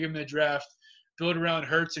him in the draft, build around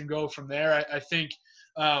Hurts, and go from there? I think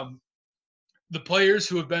the players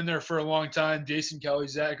who have been there for a long time, Jason Kelly,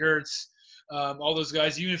 Zach Ertz, all those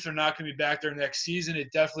guys, even if they're not going to be back there next season,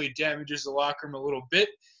 it definitely damages the locker room a little bit.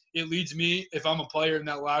 It leads me, if I'm a player in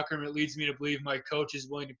that locker room, it leads me to believe my coach is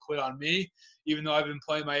willing to quit on me. Even though I've been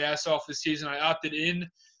playing my ass off this season, I opted in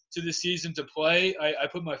to the season to play. I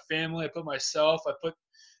put my family, I put myself, I put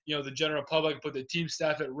the general public, I put the team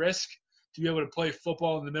staff at risk to be able to play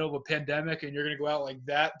football in the middle of a pandemic, and you're going to go out like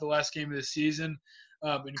that the last game of the season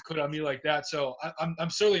and you quit on me like that. So I'm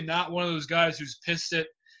certainly not one of those guys who's pissed at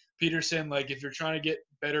Peterson. Like, if you're trying to get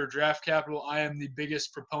better draft capital, I am the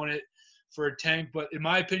biggest proponent for a tank. But in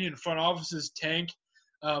my opinion, front offices tank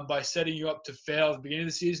by setting you up to fail at the beginning of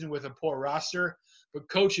the season with a poor roster. But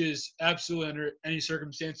coaches, absolutely under any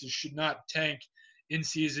circumstances, should not tank in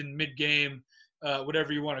season, mid-game,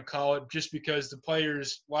 whatever you want to call it, just because the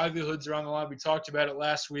players' livelihoods are on the line. We talked about it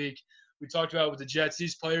last week. We talked about it with the Jets.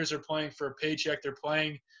 These players are playing for a paycheck. They're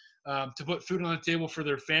playing to put food on the table for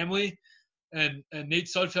their family. And Nate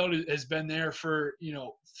Sudfeld has been there for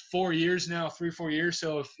 4 years now, 3-4 years.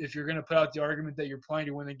 So if you're going to put out the argument that you're playing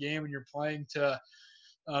to win the game and you're playing to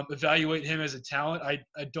evaluate him as a talent, I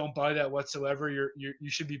don't buy that whatsoever. You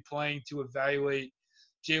should be playing to evaluate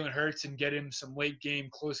Jalen Hurts and get him some late game,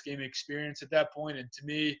 close game experience at that point. And to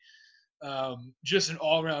me, just an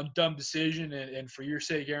all around dumb decision. And for your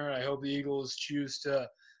sake, Aaron, I hope the Eagles choose to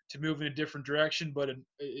move in a different direction. But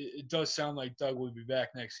it does sound like Doug will be back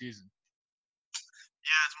next season.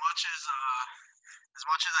 Yeah, as much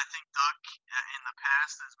as I think Doug in the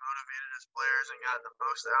past has motivated his players and gotten the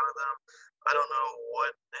most out of them, I don't know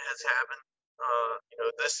what has happened.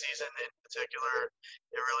 This season in particular,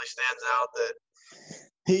 it really stands out that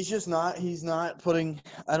he's not putting.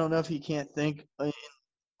 I don't know if he can't think on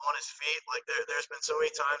his feet. Like there's been so many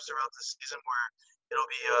times throughout the season where it'll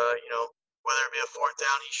be whether it be a 4th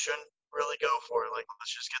down, he shouldn't really go for it. Like, let's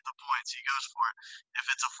just get the points. He goes for it. If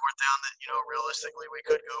it's a 4th down that realistically we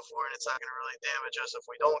could go for it, it's not going to really damage us. If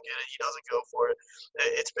we don't get it, he doesn't go for it.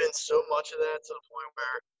 It's been so much of that to the point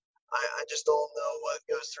where I just don't know what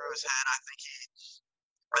goes through his head. I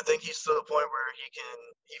think he's to the point where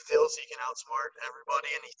he feels he can outsmart everybody,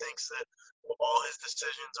 and he thinks that all his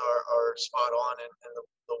decisions are spot on and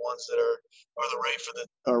the ones that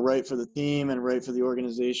are right for the team and right for the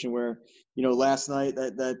organization. Where last night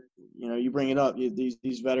that you bring it up,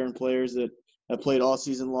 these veteran players that have played all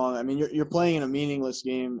season long. I mean, you're playing in a meaningless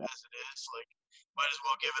game as it is. Like, might as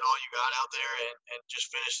well give it all you got out there and just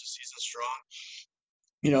finish the season strong.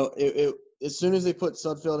 As soon as they put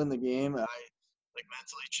Sudfeld in the game, I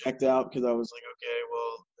mentally checked out because I was like, okay,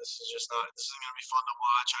 well, this isn't going to be fun to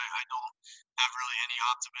watch. I don't have really any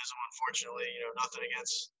optimism, unfortunately. Nothing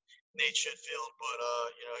against Nate Sheffield, but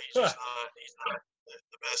he's just not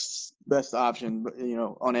the best option,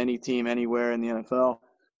 on any team anywhere in the NFL.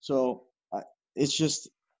 So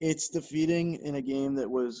it's defeating in a game that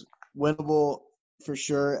was winnable for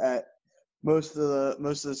sure. At most of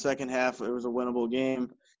the second half, it was a winnable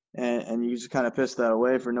game, and you just kind of pissed that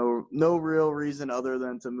away for no real reason other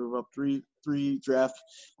than to move up three draft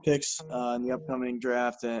picks in the upcoming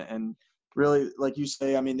draft, and really, like you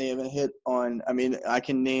say, I mean, they haven't hit on – I mean, I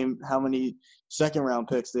can name how many second-round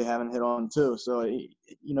picks they haven't hit on too. So,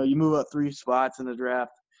 you move up 3 spots in the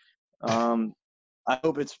draft. I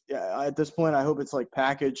hope it's at this point, I hope it's like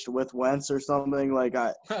packaged with Wentz or something. Like,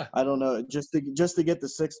 I don't know, just to get the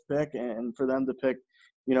 6th pick and for them to pick,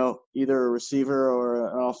 either a receiver or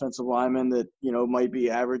an offensive lineman that, might be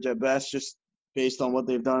average at best, just based on what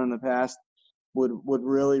they've done in the past, would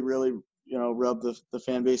really, really – rub the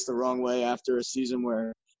fan base the wrong way after a season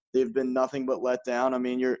where they've been nothing but let down. I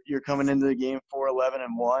mean, you're coming into the game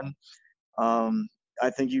 4-11-1. I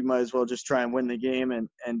think you might as well just try and win the game and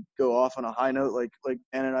go off on a high note, like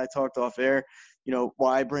Ben and I talked off air.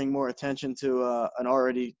 Why bring more attention to an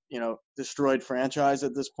already destroyed franchise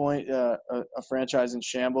at this point, a franchise in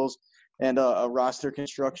shambles, and a roster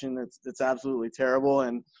construction that's absolutely terrible,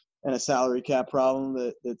 and a salary cap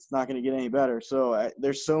problem that's not going to get any better. So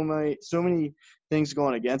there's so many things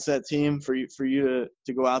going against that team for you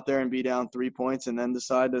to go out there and be down 3 points and then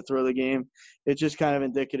decide to throw the game. It's just kind of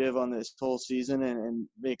indicative on this whole season and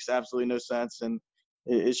makes absolutely no sense. And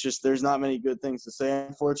it's just there's not many good things to say,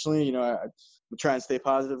 unfortunately. I'm trying to stay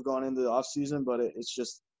positive going into the off season, but it's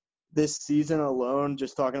just this season alone,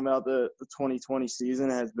 just talking about the 2020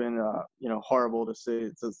 season, has been horrible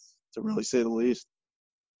to really say the least.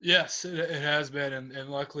 Yes, it has been, and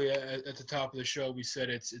luckily at the top of the show we said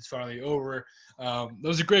it's finally over. That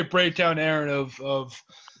was a great breakdown, Aaron, of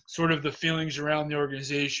sort of the feelings around the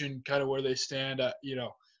organization, kind of where they stand.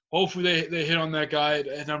 Hopefully they hit on that guy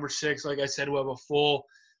at number 6. Like I said, we'll have a full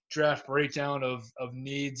draft breakdown of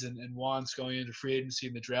needs and wants going into free agency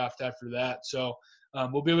and the draft after that. So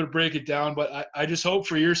we'll be able to break it down, but I just hope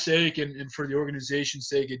for your sake and for the organization's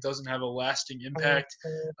sake, it doesn't have a lasting impact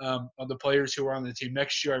on the players who are on the team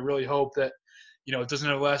next year. I really hope that, it doesn't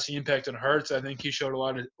have a lasting impact on Hurts. I think he showed a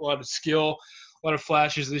lot of skill, a lot of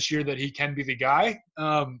flashes this year that he can be the guy.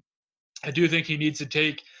 I do think he needs to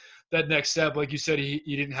take that next step. Like you said, he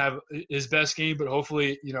didn't have his best game, but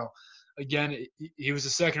hopefully, again, he was a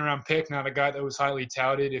second-round pick, not a guy that was highly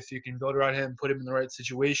touted. If you can build around him, put him in the right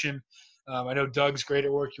situation. I know Doug's great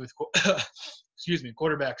at working with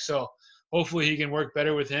quarterbacks, so hopefully he can work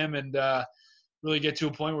better with him and really get to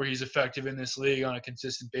a point where he's effective in this league on a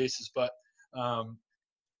consistent basis. But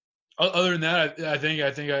other than that, I think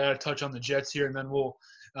I got to touch on the Jets here, and then we'll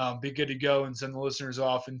be good to go and send the listeners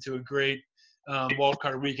off into a great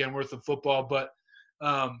wildcard weekend worth of football. But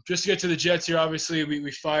just to get to the Jets here, obviously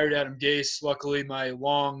we fired Adam Gase. Luckily, my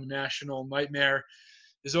long national nightmare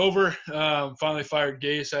is over. Finally fired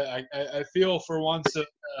Gase. I feel for once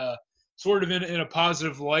sort of in a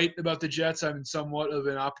positive light about the Jets. I'm in somewhat of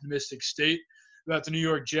an optimistic state about the New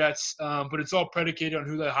York Jets, but it's all predicated on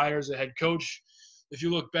who they hire as a head coach. If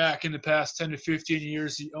you look back in the past 10 to 15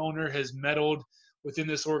 years, the owner has meddled within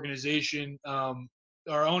this organization.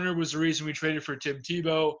 Our owner was the reason we traded for Tim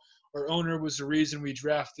Tebow. Our owner was the reason we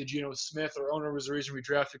drafted Geno Smith. Our owner was the reason we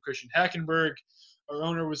drafted Christian Hackenberg. Our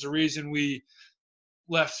owner was the reason we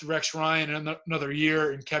left Rex Ryan another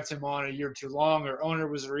year and kept him on a year too long. Our owner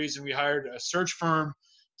was the reason we hired a search firm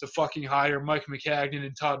to fucking hire Mike McCagnon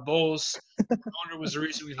and Todd Bowles. Our owner was the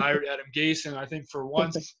reason we hired Adam Gase. And I think for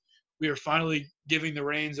once we are finally giving the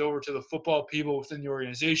reins over to the football people within the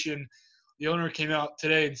organization. The owner came out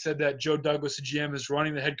today and said that Joe Douglas, the GM, is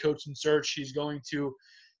running the head coaching search. He's going to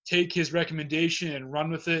take his recommendation and run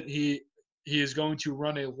with it. He is going to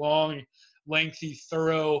run a long, lengthy,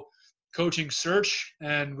 thorough coaching search,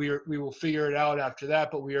 and we will figure it out after that.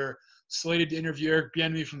 But we are slated to interview Eric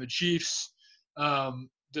Bieniemy from the Chiefs,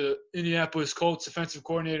 the Indianapolis Colts offensive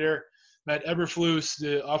coordinator, Matt Eberflus,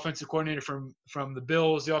 the offensive coordinator from the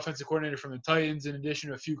Bills, the offensive coordinator from the Titans, in addition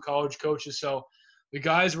to a few college coaches. So the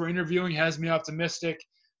guys we're interviewing has me optimistic.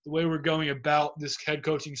 The way we're going about this head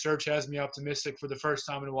coaching search has me optimistic for the first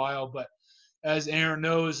time in a while. But as Aaron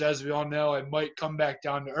knows, as we all know, I might come back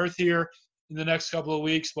down to earth here in the next couple of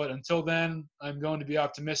weeks. But until then, I'm going to be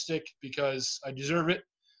optimistic because I deserve it.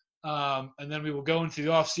 And then we will go into the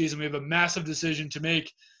offseason. We have a massive decision to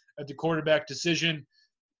make at the quarterback decision.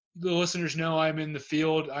 The listeners know I'm in the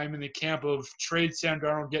field. I'm in the camp of trade Sam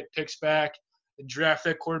Darnold, get picks back, and draft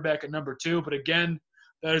that quarterback at number 2. But again,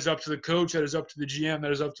 that is up to the coach. That is up to the GM.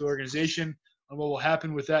 That is up to the organization on what will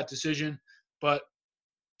happen with that decision. But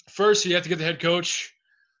first you have to get the head coach.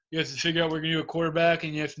 You have to figure out where you're going to do a quarterback,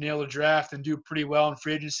 and you have to nail the draft and do pretty well in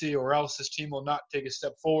free agency, or else this team will not take a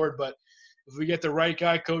step forward. But if we get the right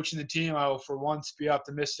guy coaching the team, I will for once be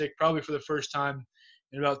optimistic, probably for the first time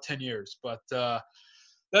in about 10 years. But that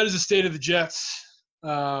is the state of the Jets.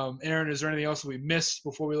 Aaron, is there anything else we missed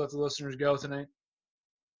before we let the listeners go tonight?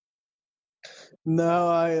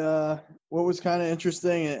 No, what was kind of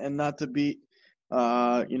interesting, and not to beat,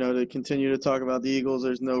 to continue to talk about the Eagles,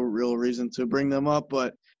 there's no real reason to bring them up,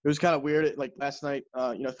 but it was kind of weird. Like last night,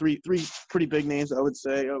 three pretty big names, I would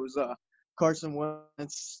say. It was Carson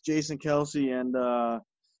Wentz, Jason Kelce,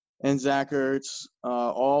 and Zach Ertz.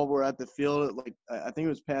 All were at the field at, I think it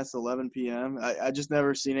was past 11 p.m. I just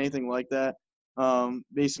never seen anything like that.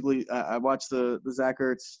 Basically, I watched the Zach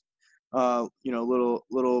Ertz,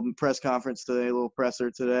 little press conference today, little presser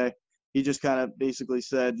today. He just kind of basically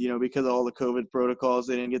said, because of all the COVID protocols,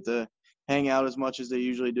 they didn't get to hang out as much as they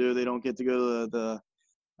usually do. They don't get to go to the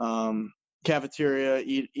cafeteria,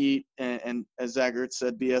 eat, and as Zach Ertz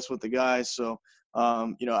said, BS with the guys. So,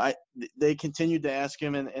 they continued to ask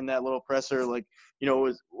him in that little presser,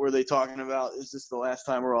 were they talking about, is this the last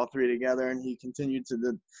time we're all three together? And he continued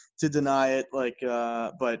to deny it.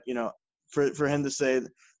 But for him to say,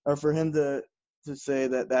 or for him to say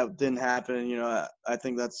that didn't happen, I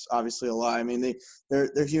think that's obviously a lie. I mean,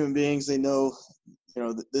 they're human beings. They know,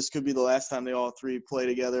 this could be the last time they all three play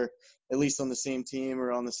together, at least on the same team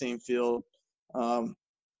or on the same field.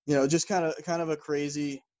 Just kind of a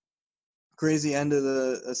crazy end of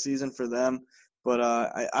the season for them. But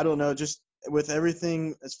I don't know, just with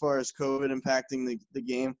everything as far as COVID impacting the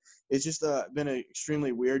game, it's just been an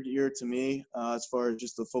extremely weird year to me as far as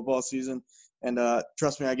just the football season. And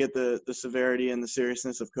trust me, I get the severity and the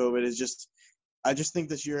seriousness of COVID. I just think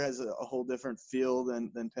this year has a whole different feel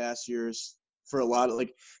than past years for a lot of,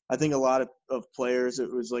 I think a lot of players,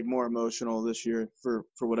 it was more emotional this year for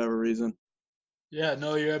whatever reason. Yeah,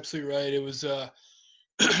 no, you're absolutely right. It was a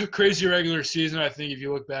crazy regular season. I think if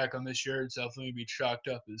you look back on this year, it's definitely be chalked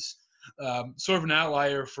up as sort of an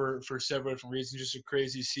outlier for several different reasons, just a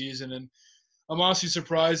crazy season. And I'm honestly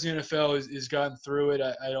surprised the NFL has gotten through it.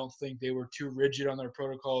 I don't think they were too rigid on their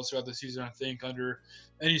protocols throughout the season. I think under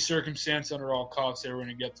any circumstance, under all costs, they were going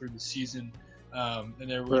to get through the season, and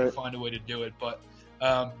they were going to find a way to do it. But,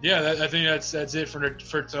 I think that's it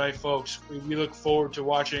for tonight, folks. We look forward to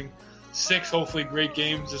watching 6 hopefully great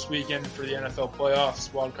games this weekend for the NFL playoffs,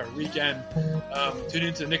 wildcard weekend. Tune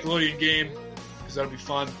into the Nickelodeon game because that'll be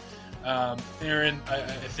fun. Aaron, I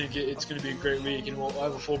think it's going to be a great week, and we'll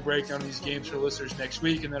have a full breakdown of these games for listeners next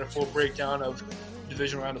week, and then a full breakdown of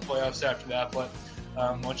division round of playoffs after that. But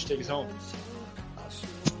why don't you take us home?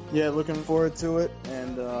 Yeah, looking forward to it,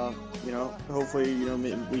 and hopefully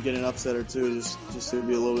we get an upset or two, just to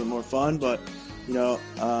be a little bit more fun. But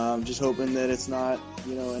just hoping that it's not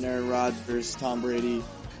an Aaron Rodgers, Tom Brady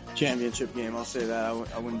championship game. I'll say that.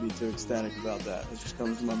 I wouldn't be too ecstatic about that. It just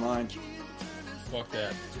comes to my mind. Fuck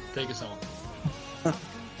that. Take us home.